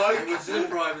school, It Mike. was in a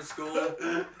private school.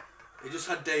 It just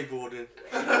had day boarding.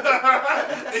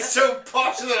 It's so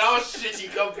posh that I was shitty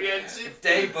comprehensive.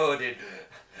 Day boarding.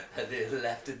 A little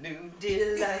afternoon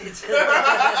delight.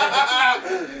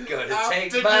 Gonna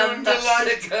take my Afternoon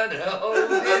master, gonna hold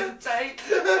him tight.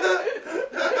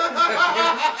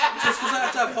 Just because I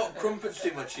had to have hot crumpets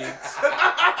in my cheeks.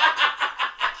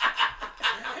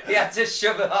 He had to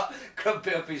shove a hot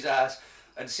crumpet up his ass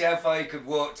and see how far he could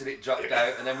walk till it dropped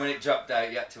out, and then when it dropped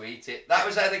out, you had to eat it. That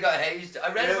was how they got hazed.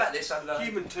 I read Yeah. about this online.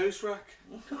 Human toast rack.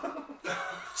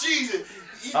 Jesus.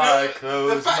 You I know,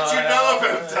 close the fact my you know eyes.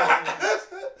 about that.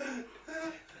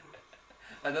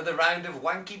 Another round of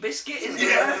wanky biscuit, isn't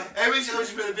Yeah. it? Every time you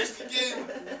play the biscuit game.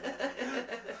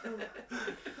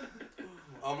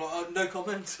 I'm not, no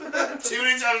comment. 2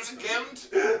 minutes out of count.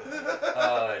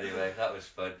 Oh, anyway, that was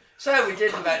fun. So we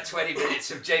did about 20 minutes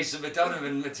of Jason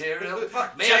McDonovan material.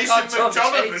 Fuck me, Jason I can't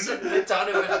talk McDonovan? Jason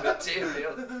McDonovan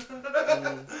material.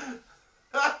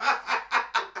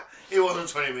 It wasn't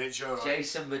 20 minutes, sure.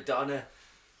 Jason Madonna.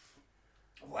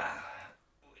 Wow.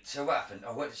 So what happened?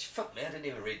 Oh, what? Fuck me! I didn't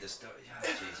even read the story. Oh,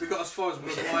 Jesus. We got as far as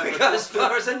We got as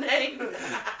far as a name.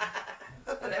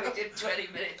 And then we did 20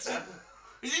 minutes.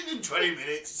 We did in 20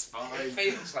 minutes. It's fine. It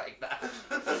feels like that.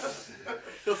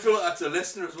 He'll feel like that's a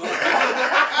listener as well.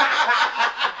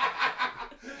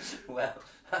 Well,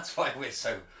 that's why we're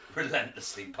so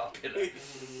relentlessly popular.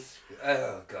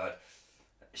 Oh, God.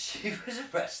 She was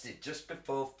arrested just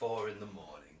before 4 in the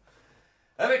morning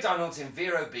at McDonald's in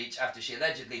Vero Beach after she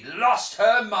allegedly lost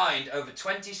her mind over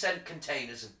 20-cent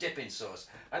containers of dipping sauce.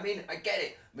 I mean, I get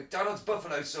it. McDonald's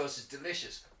buffalo sauce is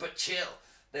delicious, but chill.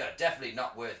 They are definitely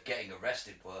not worth getting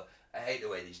arrested for. I hate the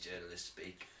way these journalists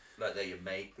speak. Like they're your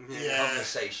mate. Yeah.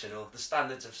 Conversational. The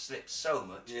standards have slipped so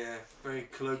much. Yeah, very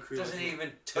colloquial. Doesn't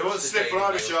even touch They won't the slip Daily right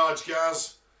a Mail. charge,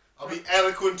 Gaz. I'll be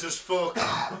eloquent as fuck.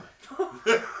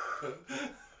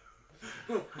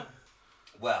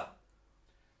 Well,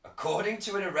 according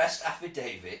to an arrest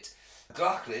affidavit,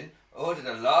 McLaughlin ordered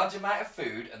a large amount of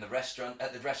food at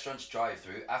the restaurant's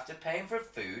drive-thru. After paying for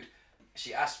food,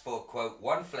 she asked for, quote,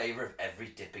 1 flavour of every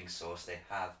dipping sauce they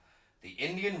have. The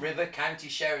Indian River County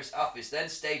Sheriff's Office then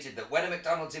stated that when a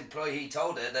McDonald's employee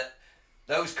told her that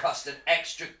those cost an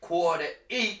extra quarter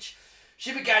each,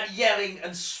 she began yelling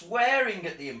and swearing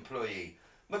at the employee.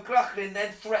 McLaughlin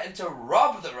then threatened to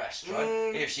rob the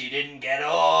restaurant if she didn't get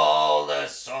all the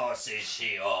sauces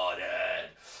she ordered,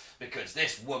 because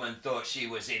this woman thought she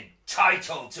was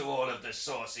entitled to all of the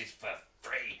sauces for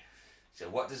free. So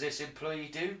what does this employee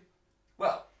do?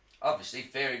 Well, obviously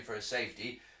fearing for her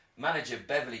safety, manager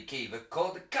Beverly Keever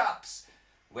called the cops.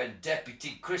 When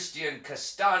Deputy Christian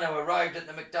Castano arrived at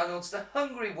the McDonald's, the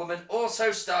hungry woman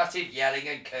also started yelling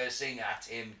and cursing at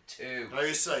him too. Like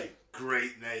you say,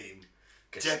 great name.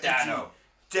 Castano.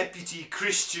 Deputy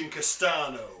Christian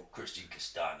Castano. Christian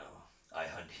Castano. I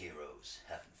hunt heroes.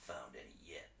 Haven't found any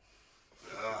yet.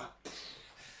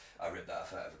 I ripped that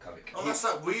off out of a comic. Oh, that's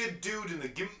that weird dude in the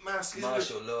gimp mask, isn't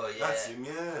Martial it? law, yeah. That's him,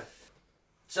 yeah.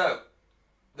 So,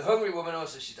 the hungry woman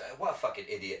also, she's like, what a fucking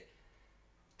idiot.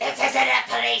 This isn't a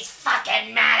police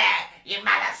fucking matter, you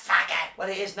motherfucker. Well,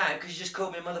 it is now, because you just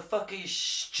called me a motherfucker, you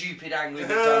stupid angry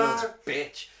McDonald's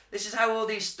bitch. This is how all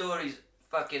these stories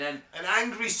fucking end. An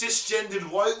angry cisgendered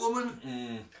white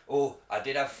woman? Oh, I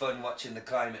did have fun watching the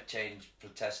climate change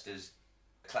protesters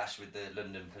clash with the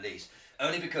London police.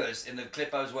 Only because in the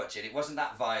clip I was watching, it wasn't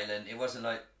that violent. It wasn't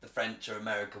like the French or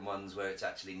American ones where it's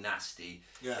actually nasty.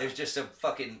 Yeah. It was just a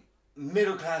fucking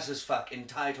middle class as fuck,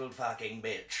 entitled fucking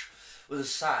bitch with a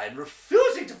sign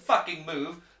refusing to fucking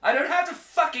move. I don't have to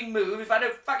fucking move if I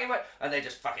don't fucking want. And they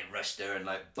just fucking rushed her and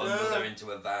like bundled her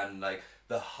into a van, like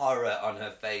the horror on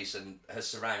her face and her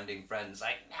surrounding friends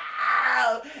like,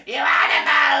 no, you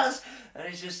animals! And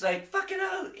it's just like, fucking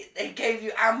hell, they gave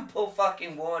you ample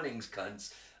fucking warnings,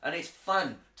 cunts. And it's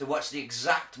fun to watch the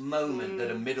exact moment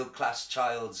that a middle class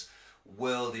child's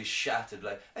world is shattered.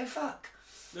 Like, oh fuck.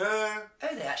 Oh,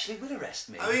 they actually will arrest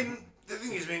me. I mean, the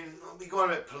thing is, we go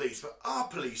on about police, but our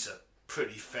police are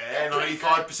pretty fair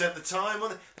 95% of the time.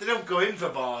 Aren't they? They don't go in for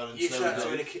violence. You shout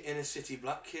to inner city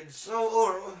black kids.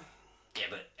 Yeah,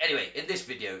 but anyway, in this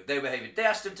video, they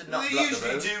asked them to not they block the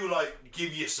usually road. do, like,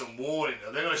 give you some warning.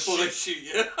 They're going to Before they shoot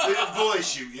you. Before they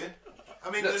shoot you. I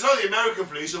mean, there's only American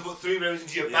police who'll put 3 rounds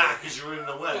into your back as you're running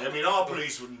away. I mean, our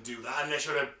police wouldn't do that unless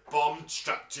you had a bomb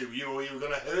strapped to you or you were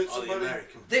going to hurt somebody.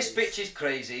 This bitch is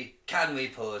crazy. Can we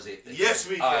pause it? Yes,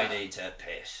 we can. I need to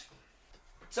piss.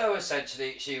 So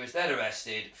essentially, she was then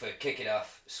arrested for kicking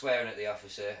off, swearing at the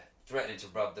officer, threatening to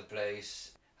rob the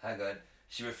place. Hang on.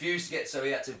 She refused to get, so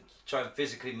he had to try and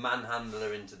physically manhandle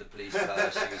her into the police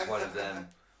car. She was one of them.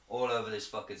 All over this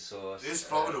fucking sauce. It's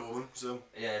Florida woman, so.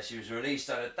 Yeah, she was released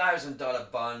on a $1,000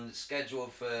 bond,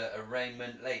 scheduled for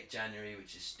arraignment late January,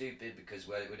 which is stupid because,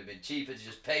 well, it would have been cheaper to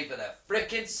just pay for the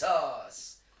frickin'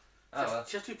 sauce. Oh well.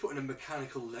 She had to be put in a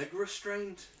mechanical leg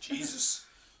restraint. Jesus.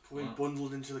 For being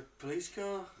bundled into the police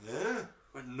car. Yeah.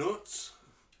 Went nuts.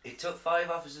 It took 5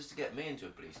 officers to get me into a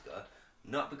police car,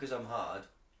 not because I'm hard,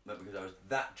 but because I was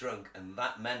that drunk and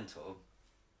that mental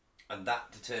and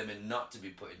that determined not to be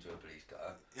put into a police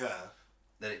car. Yeah.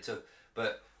 That it took,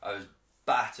 but I was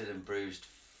battered and bruised,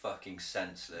 fucking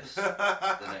senseless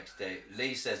the next day.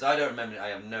 Lee says, I don't remember it, I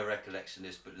have no recollection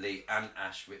of this, but Lee and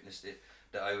Ash witnessed it,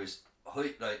 that I was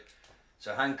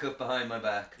handcuffed behind my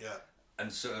back. Yeah. And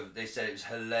sort of, they said it was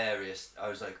hilarious. I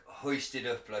was like hoisted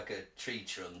up like a tree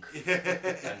trunk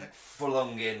and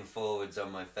flung in forwards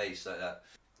on my face like that.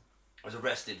 I was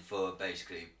arrested for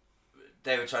basically,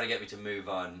 they were trying to get me to move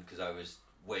on because I was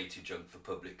way too drunk for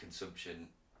public consumption.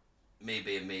 Me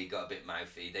being me, got a bit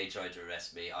mouthy. They tried to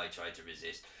arrest me. I tried to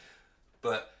resist.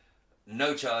 But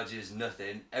No charges,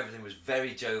 nothing. Everything was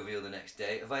very jovial the next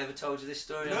day. Have I ever told you this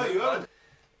story? No, you haven't.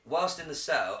 Whilst in the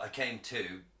cell, I came to,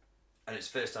 and it's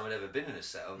the first time I'd ever been in a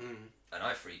cell, and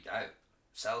I freaked out.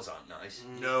 Cells aren't nice.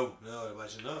 No, I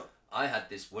imagine not. I had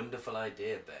this wonderful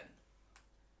idea, Ben.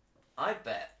 I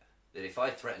bet that if I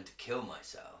threatened to kill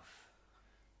myself,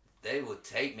 they would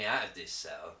take me out of this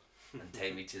cell and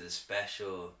take me to the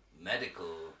special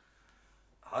medical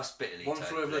hospital One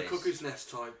flew over the cuckoo's nest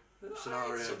type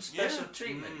scenario. Some special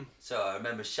treatment. So I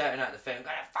remember shouting out the phone, I'm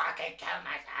gonna fucking kill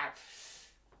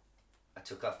myself. I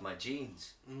took off my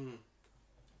jeans.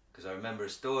 Because I remember a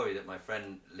story that my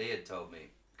friend Lee had told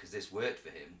me, because this worked for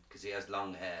him, because he has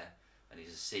long hair and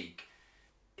he's a Sikh.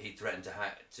 He threatened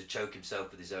to choke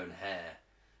himself with his own hair.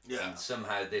 Yeah. And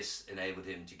somehow this enabled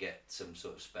him to get some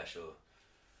sort of special...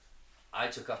 I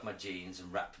took off my jeans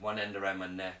and wrapped one end around my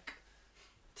neck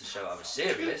to show I was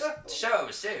serious.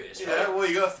 Yeah, right? well,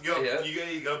 you got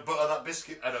to butter that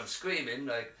biscuit. And I'm screaming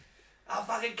like, I'll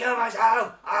fucking kill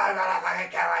myself! I'm gonna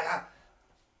fucking kill myself!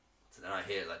 So then I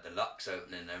hear like the locks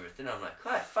opening and everything. I'm like,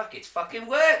 oh fuck, it's fucking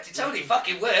worked! It's only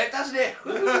fucking worked, hasn't it?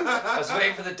 I was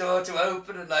waiting for the door to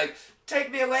open and like,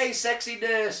 take me away, sexy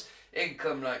nurse! In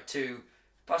come like 2,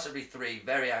 possibly 3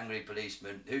 very angry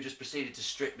policemen who just proceeded to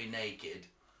strip me naked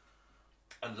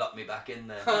and lock me back in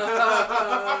there.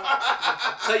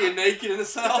 So you're naked in a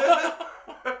cell?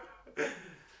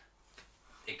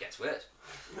 It gets worse.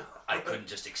 I couldn't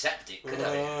just accept it, could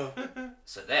I?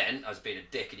 So then I was being a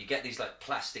dick, and you get these like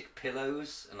plastic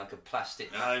pillows and like a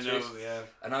plastic mattress. I know, yeah.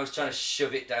 And I was trying to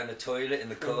shove it down the toilet in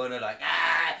the corner, like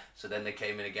ah. So then they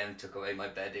came in again, and took away my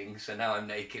bedding. So now I'm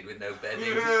naked with no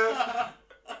bedding.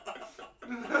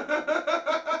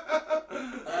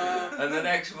 And the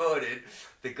next morning,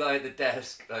 the guy at the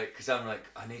desk, like, because I'm like,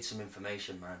 I need some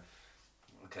information, man.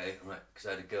 Okay, I'm like, because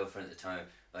I had a girlfriend at the time,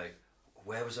 like,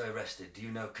 where was I arrested? Do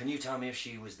you know? Can you tell me if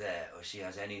she was there or she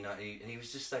has any? And he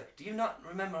was just like, do you not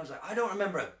remember? I was like, I don't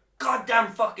remember a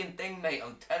goddamn fucking thing, mate.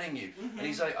 I'm telling you. And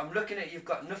he's like, I'm looking at you've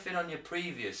got nothing on your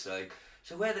previous, like.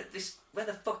 So where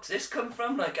the fuck's this come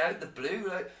from? Like out the blue,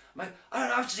 like. I'm like, I don't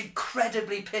know. I was just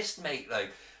incredibly pissed, mate.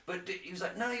 Like, but he was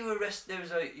like, no, you were arrested. There was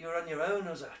like, you were on your own.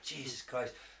 I was like, oh, Jesus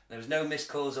Christ. And there was no missed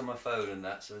calls on my phone and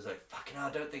that. So I was like, fucking hell,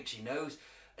 I don't think she knows.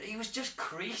 He was just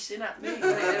creasing at me. Like, they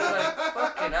were like,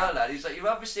 fucking hell, lad. He's like, you're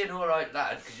obviously an alright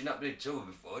lad because you've not been in trouble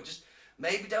before. Just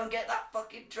maybe don't get that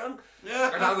fucking drunk.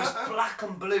 Yeah. And I was black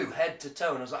and blue, head to toe.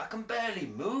 And I was like, I can barely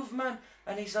move, man.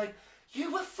 And he's like,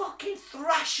 you were fucking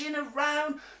thrashing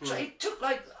around. So it took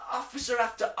like officer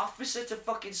after officer to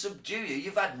fucking subdue you.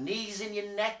 You've had knees in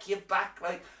your neck, your back.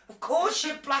 Like, of course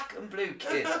you're black and blue,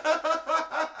 kid.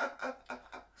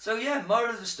 So yeah,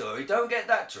 moral of the story, don't get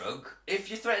that drunk.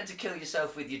 If you threaten to kill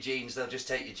yourself with your jeans, they'll just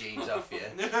take your jeans off you.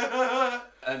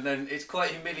 And then it's quite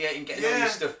humiliating getting all your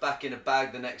stuff back in a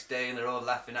bag the next day and they're all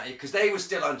laughing at you. Because they're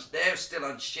still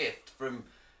on shift from,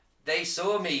 they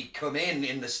saw me come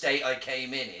in the state I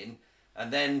came in,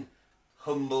 and then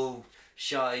humble,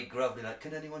 shy, grovelly, like,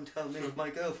 can anyone tell me if my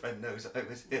girlfriend knows I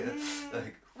was here?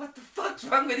 Like, what the fuck's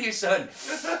wrong with you, son?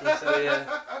 So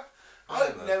yeah.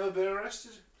 I've never been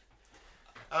arrested.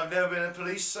 I've never been in a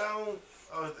police cell.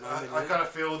 I kind of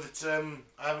feel that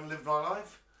I haven't lived my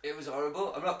life. It was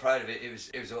horrible. I'm not proud of it. It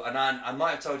was, and I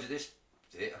might have told you this.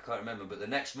 I can't remember. But the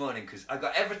next morning, because I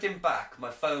got everything back, my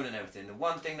phone and everything. The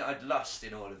one thing that I'd lost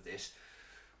in all of this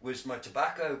was my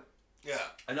tobacco. Yeah.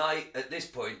 And at this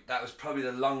point, that was probably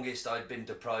the longest I'd been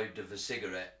deprived of a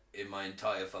cigarette in my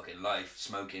entire fucking life,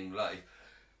 smoking life.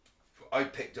 I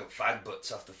picked up fag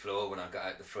butts off the floor when I got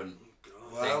out the front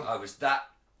thing. I was that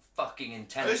fucking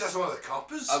intense. At least that's one of the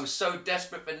coppers. I was so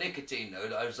desperate for nicotine though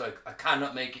that I was like, I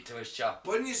cannot make it to a shop.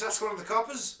 Why didn't you just ask one of the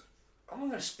coppers? I'm not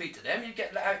going to speak to them. You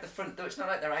get let out the front door. It's not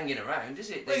like they're hanging around, is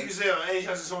it? Well, you can say, any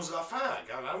chance someone's got a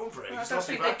fag? I have one for it. I don't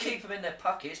think they keep them in their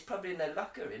pockets. Probably in their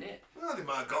locker, innit? Well, they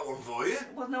might have got one for you.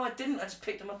 Well, no, I didn't. I just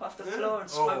picked them up off the floor and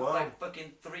smoked like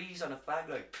fucking threes on a fag,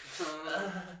 like.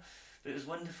 But it was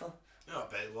wonderful. Yeah, I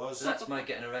bet it was. So that's my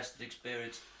getting arrested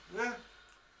experience. Yeah.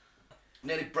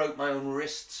 Nearly broke my own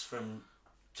wrists from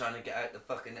trying to get out the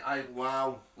fucking... I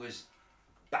was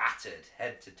battered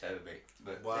head to toe, mate.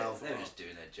 But they were just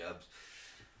doing their jobs.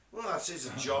 Well, it's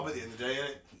a job at the end of the day, isn't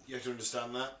it? You have to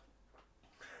understand that.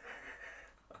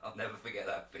 I'll never forget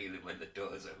that feeling when the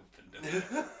doors opened and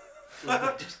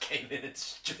they just came in and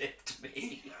stripped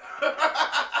me.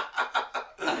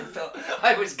 I thought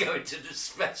I was going to the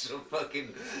special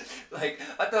fucking... Like,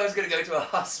 I thought I was going to go to a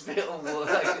hospital or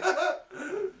like...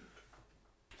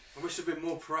 I wish I'd been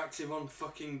more proactive on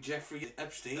fucking Jeffrey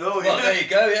Epstein. Oh, well, there you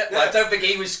go, yeah. Well, I don't think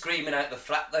he was screaming out the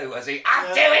flat, though, was he?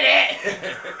 I'm doing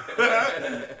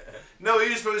it! No, he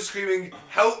was probably screaming,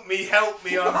 help me, I'm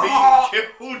being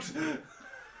killed.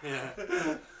 Yeah.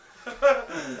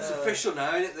 It's official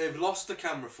now, isn't it? They've lost the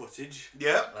camera footage.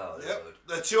 Yep. Oh, yep. Lord.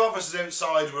 The two officers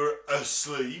outside were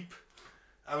asleep.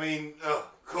 I mean,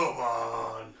 come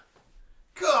on.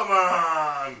 Come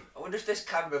on! I wonder if there's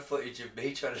camera footage of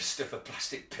me trying to stuff a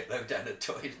plastic pillow down a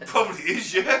toilet. Probably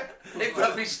is, yeah. They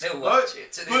probably still watch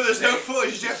it. But there's no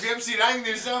footage of Jeffrey Epstein hanging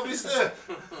himself, is there?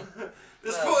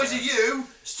 There's footage of you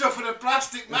stuffing a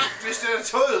plastic mattress in a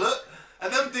toilet,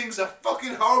 and them things are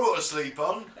fucking horrible to sleep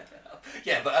on.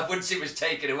 Yeah, but once it was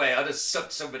taken away, I'd have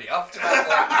sucked somebody off to that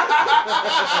one.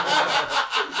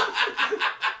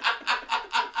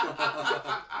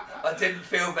 I didn't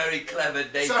feel very clever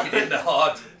naked in the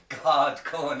hard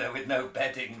corner with no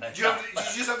bedding. Did you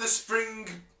just have the spring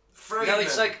frame? No,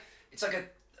 it's like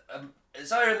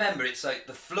as I remember, it's like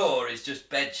the floor is just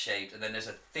bed shaped, and then there's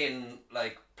a thin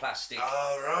like plastic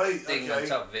thing on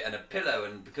top of it, and a pillow.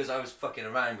 And because I was fucking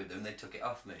around with them, they took it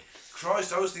off me.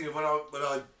 Christ, I was thinking when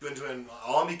I went to an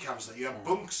army camps that you have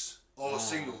bunks or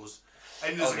singles,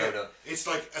 and there's it's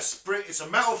like a spring. It's a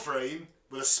metal frame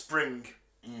with a spring.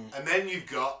 And then you've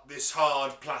got this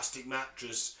hard plastic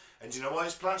mattress. And do you know why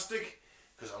it's plastic?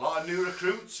 Because a lot of new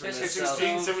recruits when they're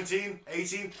 16, 17,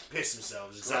 18 piss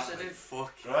themselves. Exactly.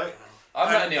 Fuck. Right?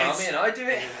 I'm not in the army and I do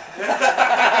it.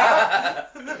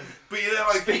 But you're there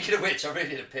like... Speaking of which, I really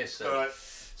need a piss. So. Alright.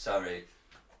 Sorry.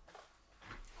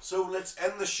 So let's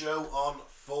end the show on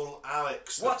Full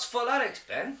Alex. What's Full Alex,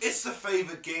 Ben? It's the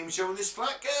favourite game show in this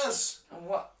flat, guys. And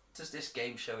what does this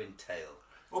game show entail?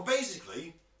 Well,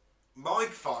 basically... Mike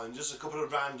finds us a couple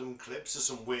of random clips of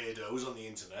some weirdos on the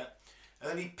internet,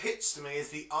 and then he pits to me as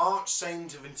the arch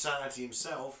saint of insanity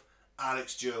himself,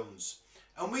 Alex Jones.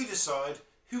 And we decide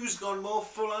who's gone more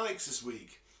full Alex this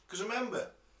week. Because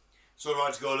remember, it's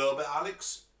alright to go a little bit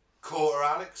Alex, quarter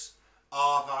Alex,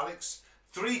 half Alex,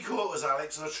 3/4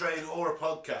 Alex on a train or a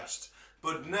podcast,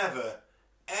 but never,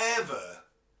 ever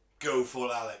go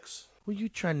full Alex. Were you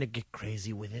trying to get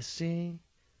crazy with this, eh?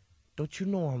 Don't you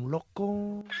know I'm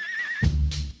loco?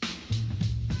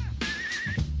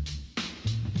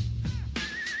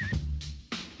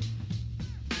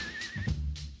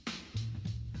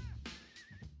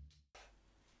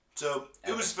 So,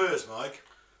 who was first, Mike?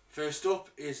 First up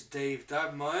is Dave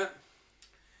Dabmeyer.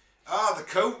 Ah, the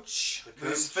coach. With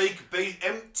his fake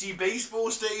empty baseball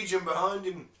stadium behind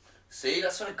him. See,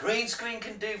 that's what a green screen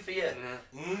can do for you.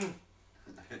 Yeah.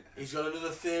 He's got another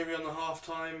theory on the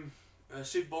halftime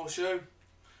Super Bowl show.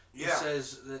 He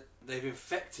says that they've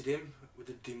infected him with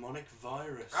a demonic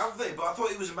virus. Have they? But I thought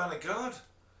he was a man of God.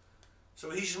 So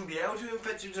he shouldn't be able to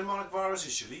infect you with demonic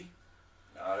viruses, should he?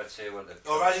 No, let's see what the...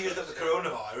 Or has he just got the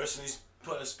coronavirus and he's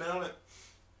putting a spell on it?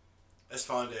 Let's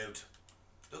find out.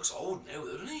 Looks old now,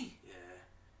 doesn't he?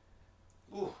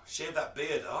 Yeah. Ooh, shave that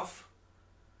beard off.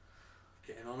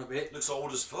 Getting on a bit. Looks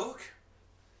old as fuck.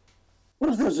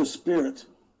 What if there's a spirit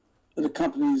that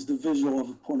accompanies the visual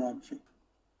of pornography?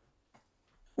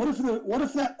 What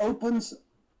if that opens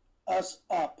us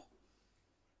up?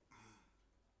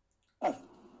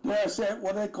 Dare I say it,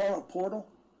 what do they call a portal,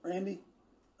 Randy?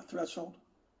 A threshold?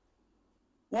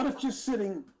 What if just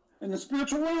sitting in the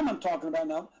spiritual realm I'm talking about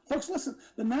now? Folks, listen,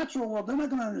 the natural world, they're not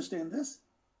going to understand this.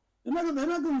 They're not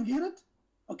going to get it,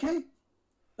 okay?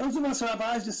 Those of us who have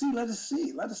eyes to see, let us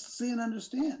see. Let us see and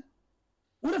understand.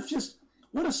 What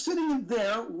if sitting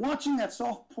there watching that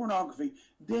soft pornography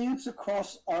dance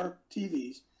across our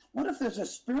TVs, what if there's a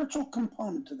spiritual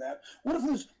component to that? What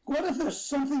if there's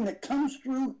something that comes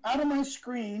through out of my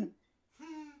screen?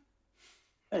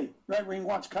 Hey, Right Wing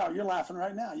Watch Kyle, you're laughing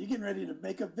right now. You're getting ready to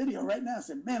make a video right now.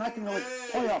 Say, man, I can really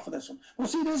play off of this one. Well,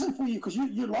 see, it isn't for you because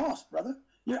you're lost, brother.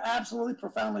 You're absolutely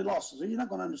profoundly lost, so you're not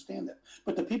going to understand it.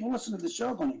 But the people listening to the show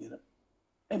are going to get it.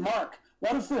 Hey, Mark,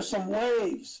 what if there's some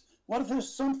waves? What if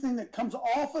there's something that comes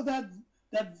off of that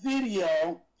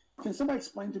video? Can somebody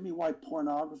explain to me why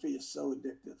pornography is so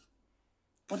addictive?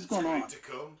 What's going on?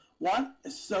 What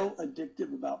is so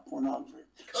addictive about pornography?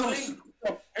 So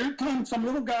here comes some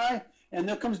little guy, and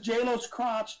there comes J-Lo's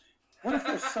crotch. What if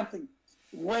there's something,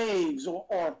 waves or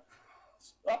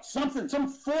something, some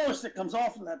force that comes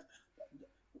off of that?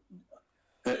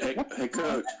 Hey,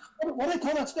 Coach. What do they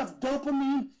call that stuff?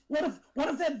 Dopamine? What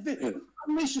if that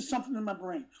unleashes something in my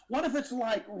brain? What if it's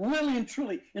like really and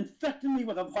truly infecting me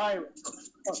with a virus?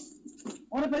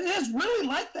 What if it is really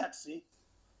like that, see?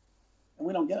 And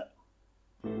we don't get it.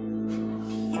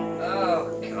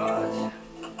 Oh, God.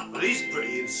 Well, he's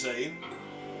pretty insane.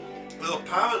 Well,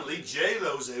 apparently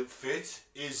J-Lo's outfit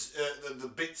is the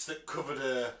bits that covered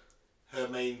her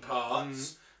main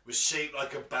parts was shaped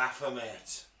like a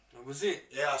Baphomet. Was it?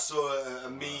 Yeah, I saw a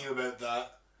meme about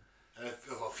that. And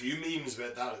a few memes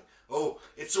about that. Oh,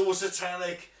 it's all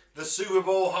satanic. The Super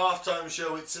Bowl halftime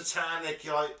show, it's satanic.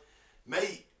 You're like,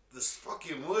 mate, there's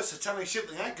fucking worse satanic shit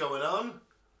than that going on.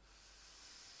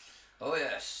 Oh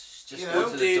yes, just You go know,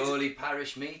 to the Dawley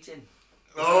Parish meeting.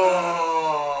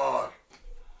 Oh!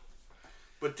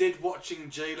 But did watching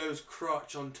J-Lo's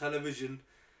crotch on television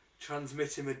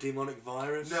transmit him a demonic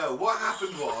virus? No, what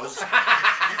happened was...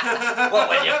 Well,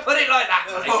 when you put it like that,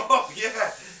 mate. Oh,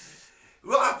 yeah.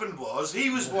 What happened was,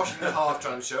 he was watching the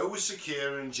halftime show with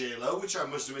Shakira and J-Lo, which I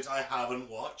must admit I haven't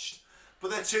watched. But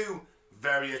they're two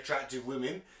very attractive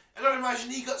women. And I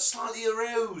imagine he got slightly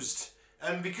aroused.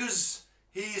 And because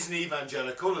he is an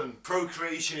evangelical and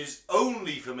procreation is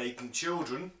only for making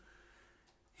children,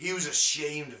 he was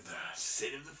ashamed of that.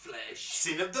 Sin of the flesh.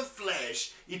 Sin of the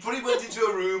flesh. He probably went into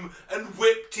a room and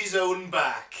whipped his own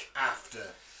back after.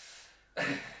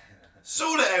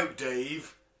 Sort it out,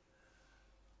 Dave.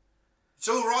 It's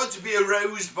alright to be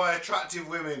aroused by attractive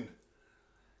women.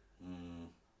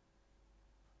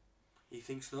 He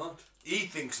thinks not. He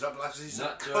thinks that, but he's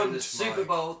Not a during cunt, the Super Mike.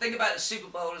 Bowl. Think about the Super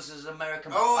Bowl as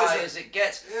American Oh, pie is it? as it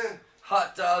gets. Yeah.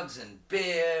 Hot dogs and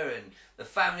beer and the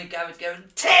family gathered together.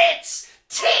 Tits!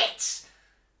 Tits!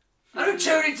 I don't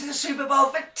tune into the Super Bowl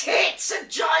for tits and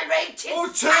gyrating. Oh,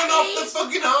 turn off the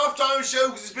fucking halftime show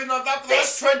because it's been like that for the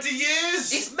last 20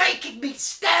 years. It's making me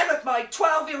stare at my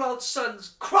 12-year-old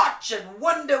son's crotch and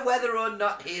wonder whether or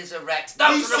not he is erect. Those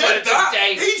He are the said words that. of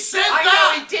Dave. He said I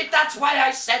that. know he did. That's why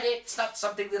I said it. It's not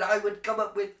something that I would come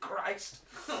up with. Christ.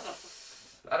 And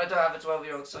I don't have a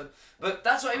 12-year-old son. But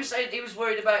that's what he was saying. He was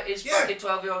worried about his Yeah. fucking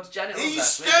 12-year-old's genitals He's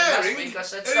last week. And last staring week I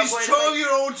said, at stop his worrying about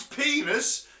 12-year-old's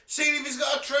penis, seeing if he's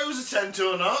got a trouser tent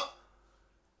or not.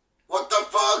 What the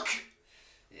fuck?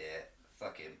 Yeah,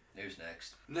 fuck him. Who's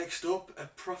next? Next up, a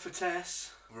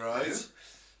prophetess. Right.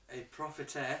 A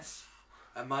prophetess.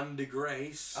 Amanda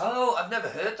Grace. Oh, I've never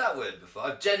heard that word before.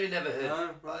 I've genuinely never heard No,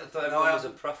 it. right. I thought No, everyone I was a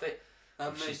haven't. prophet.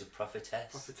 And me. She's a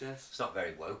prophetess. Prophetess. It's not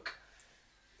very woke.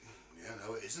 Yeah,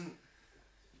 no, it isn't.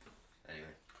 Anyway.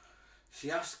 She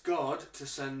asked God to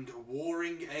send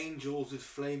warring angels with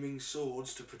flaming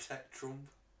swords to protect Trump.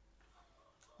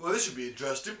 Well, this should be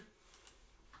interesting.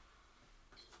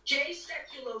 Jay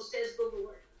Sekulow says the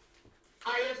Lord,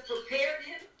 I have prepared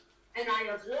him, and I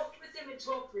have walked with him and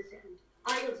talked with him.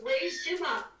 I have raised him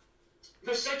up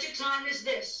for such a time as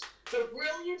this. The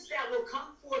brilliance that will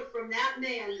come forth from that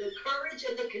man, the courage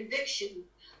and the conviction,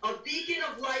 a beacon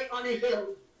of light on a hill,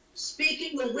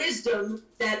 speaking the wisdom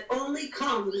that only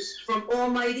comes from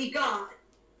Almighty God.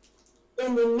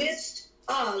 In the midst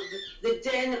of the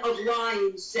den of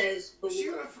lions, says the She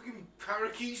Lord. got a fucking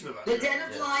parakeet in the back. The den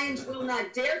of lions will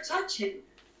not dare touch him,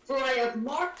 for I have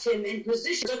marked him in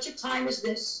position such a time as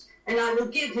this, and I will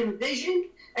give him vision,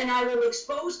 and I will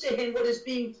expose to him what is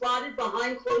being plotted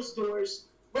behind closed doors.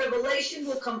 Revelation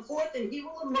will come forth, and he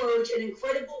will emerge an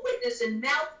incredible witness and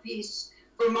mouthpiece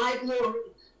for my glory.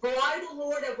 For I, the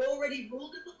Lord, have already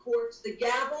ruled in the courts. The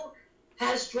gavel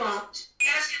has dropped.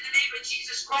 Ask in the name of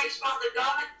Jesus Christ, Father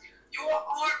God, your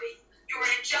army, your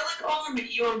angelic army,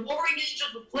 your warring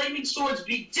angels with flaming swords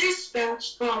be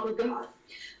dispatched, Father God,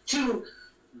 to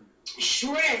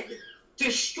shred,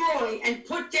 destroy, and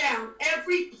put down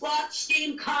every plot,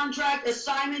 scheme, contract,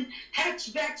 assignment, hex,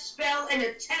 vex, spell, and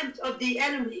attempt of the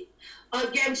enemy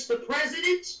against the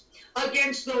president,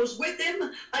 against those with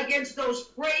him, against those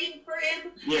praying for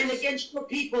him, and against your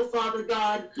people, Father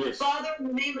God. Father, in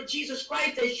the name of Jesus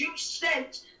Christ, as you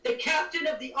sent the captain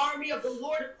of the army of the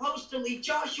Lord of hosts to lead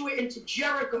Joshua into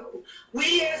Jericho,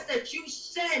 we ask that you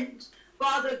send,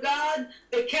 Father God,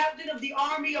 the captain of the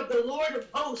army of the Lord of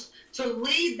hosts to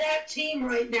lead that team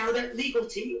right now, that legal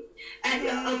team, and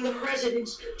of the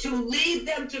presidents, to lead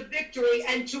them to victory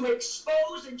and to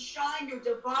expose and shine your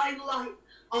divine light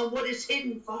on what is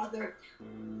hidden, Father.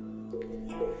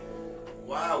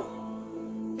 Wow.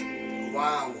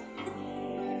 Wow.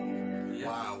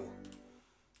 Wow.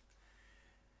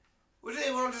 Where do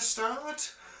they want to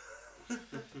start? Well,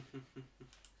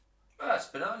 it's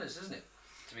bananas, isn't it?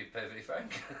 To be perfectly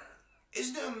frank.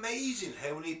 Isn't it amazing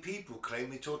how many people claim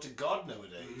they talk to God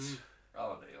nowadays?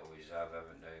 Oh, they always have,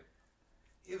 haven't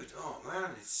they? Yeah, but oh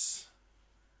man, it's...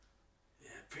 Yeah,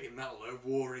 pretty metal though.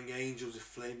 Warring angels with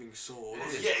flaming swords.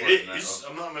 It is Yeah, quite it metal. is.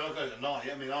 I'm not going to deny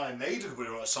it. I mean, Iron Maiden would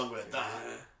write a song about that.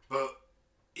 Yeah. But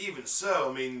even so,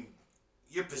 I mean,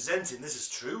 you're presenting this as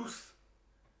truth.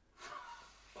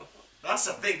 That's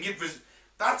the thing.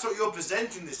 That's what you're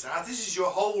presenting this as. This is your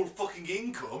whole fucking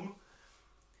income.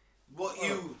 What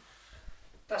you...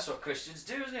 That's what Christians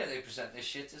do, isn't it? They present this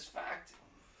shit as fact.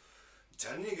 I'm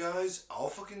telling you guys, I'll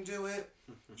fucking do it.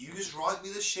 You just write me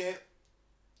the shit.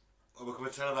 I'll become a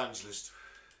televangelist.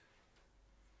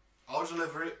 I'll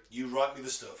deliver it. You write me the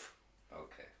stuff.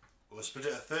 Okay. We'll split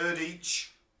it a third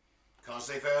each. Can't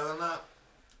say fairer than that.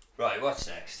 Right, what's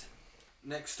next?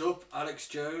 Next up, Alex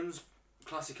Jones,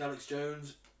 classic Alex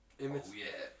Jones,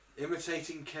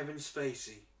 imitating Kevin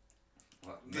Spacey.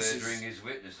 What, murdering his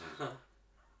witnesses?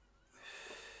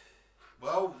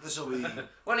 Well, this'll be...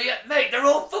 Well, yeah, mate, they're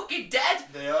all fucking dead.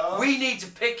 They are. We need to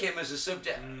pick him as a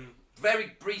subject.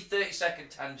 Very brief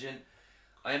 30-second tangent.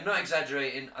 I am not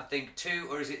exaggerating. I think 2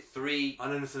 or is it 3? I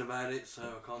know nothing about it, so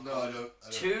I can't. No, I don't.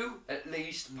 2 at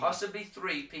least, possibly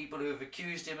 3 people who have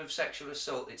accused him of sexual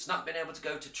assault. It's not been able to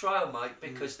go to trial, Mike,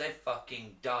 because they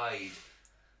fucking died.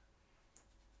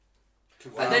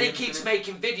 And then he keeps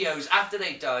making videos after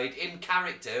they died in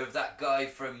character of that guy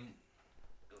from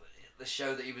the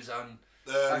show that he was on.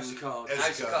 House of Cards.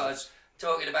 House of Cards.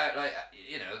 Talking about, like,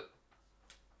 you know,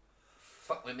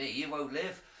 fuck with me, you won't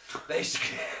live.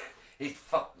 Basically. He's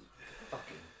fucking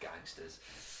gangsters.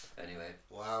 Anyway.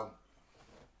 Wow.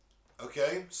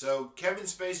 Okay, so Kevin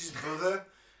Spacey's brother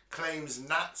claims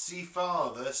Nazi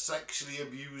father sexually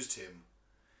abused him.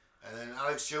 And then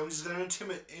Alex Jones is going to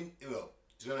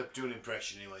he's going to do an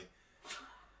impression anyway.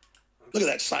 Look at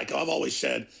that psycho. I've always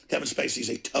said Kevin Spacey's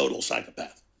a total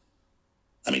psychopath.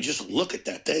 I mean, just look at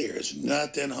that. There is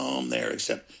nothing home there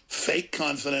except fake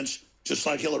confidence, just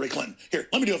like Hillary Clinton. Here,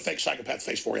 let me do a fake psychopath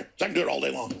face for you. I can do it all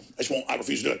day long. I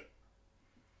refuse to do it.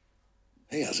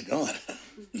 Hey, how's it going?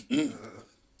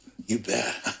 You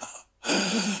bet.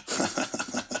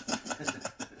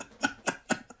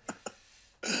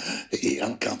 Hey,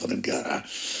 I'm a confident guy.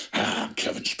 I'm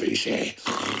Kevin Spacey.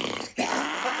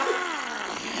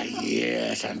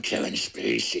 Yes, I'm Kevin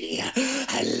Spacey.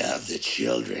 I love the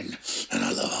children, and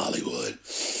I love Hollywood.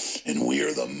 And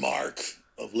we're the mark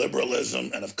of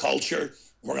liberalism and of culture.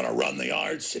 We're going to run the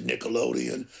arts, and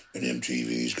Nickelodeon and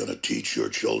MTV's going to teach your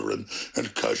children,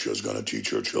 and Kesha's going to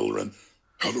teach your children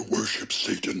how to worship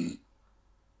Satan,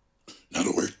 how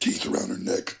to wear teeth around her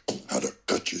neck, how to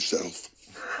cut yourself.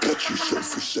 Cut yourself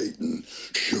for Satan.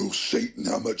 Show Satan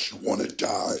how much you want to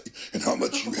die, and how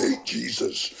much you hate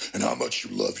Jesus, and how much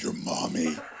you love your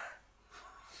mommy.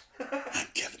 I'm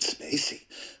Kevin Spacey,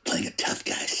 playing a tough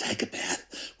guy psychopath,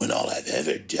 when all I've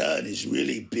ever done is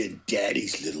really been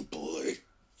Daddy's little boy.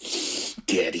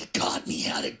 Daddy taught me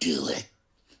how to do it,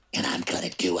 and I'm gonna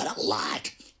do it a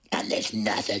lot, and there's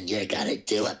nothing you're gonna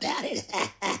do about it.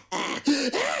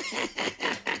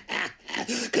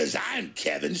 Because I'm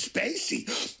Kevin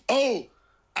Spacey. Oh,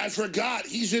 I forgot,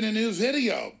 he's in a new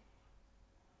video.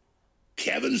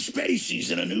 Kevin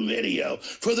Spacey's in a new video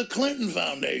for the Clinton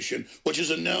Foundation, which is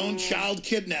a known child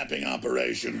kidnapping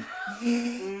operation.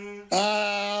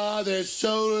 They're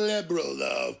so liberal,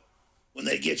 though, when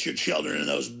they get your children in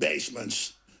those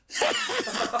basements.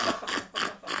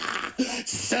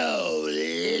 So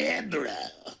liberal.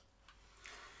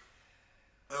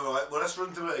 All right, well, let's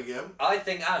run through it again. I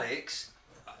think Alex,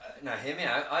 now hear me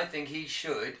out, I think he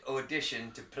should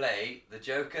audition to play the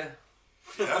Joker.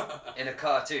 Yeah. In a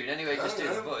cartoon. Anyway, just do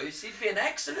the voice. He'd be an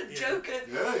excellent Joker.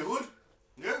 Yeah, he would.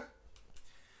 Yeah.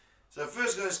 So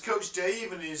first guy is Coach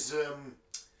Dave and his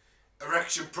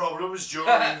erection problems during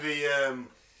the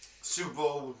Super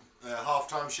Bowl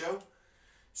halftime show.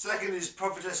 Second is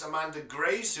Prophetess Amanda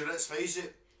Grace, who, let's face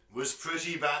it, was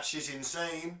pretty batshit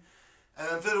insane. And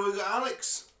then third we've got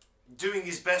Alex doing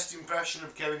his best impression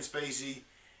of Kevin Spacey.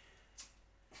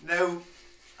 Now,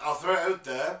 I'll throw it out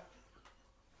there.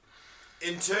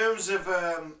 In terms of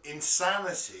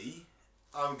insanity,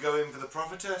 I'm going for the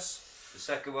Prophetess. The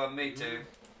second one, me too.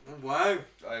 Wow.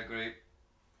 I agree.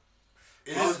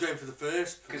 I was going for the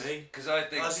first, for me. Because I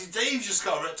think... Dave just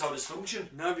got erectile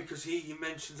dysfunction. No, because he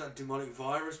mentions that demonic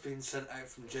virus being sent out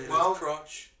from jail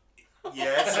crotch.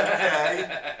 Yes,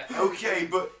 okay. Okay,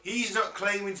 but he's not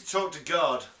claiming to talk to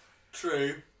God.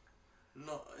 True.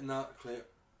 Not in that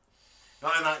clip.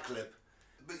 Not in that clip.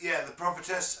 But yeah, the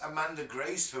Prophetess Amanda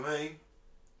Grace for me.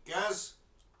 Gaz?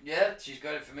 Yeah, she's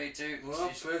got it for me too. Well,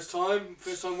 first time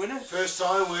winner. First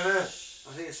time winner.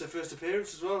 I think it's her first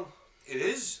appearance as well. It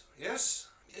is, yes.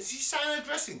 Is she signing a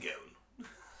dressing gown?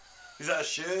 Is that a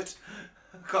shirt?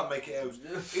 I can't make it out.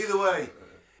 Either way,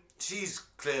 she's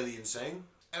clearly insane.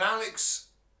 And Alex,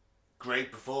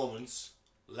 great performance.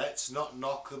 Let's not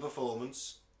knock the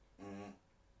performance.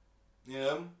 You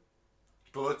know?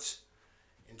 But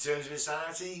in terms of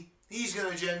insanity, he's got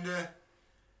an agenda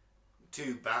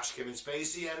to bash Kevin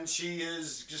Spacey, and she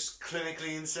is just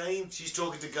clinically insane. She's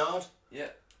talking to God. Yeah.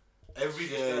 Every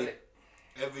day.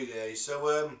 Every day.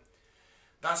 So,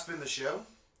 that's been the show.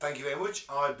 Thank you very much.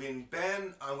 I've been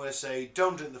Ben. I'm going to say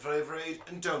don't drink the Flavor Aid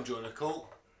and don't join a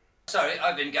cult. Sorry,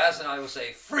 I've been Gaz, and I will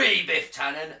say free Biff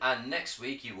Tannen, and next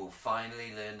week you will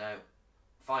finally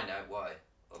find out why.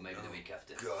 Or maybe the week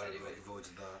after. God, anyway. I'm looking forward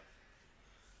to that.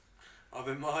 I've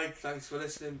been Mike, thanks for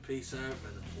listening, peace out,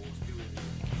 may the force be with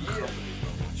you. Yeah.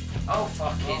 Oh,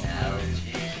 fucking hell,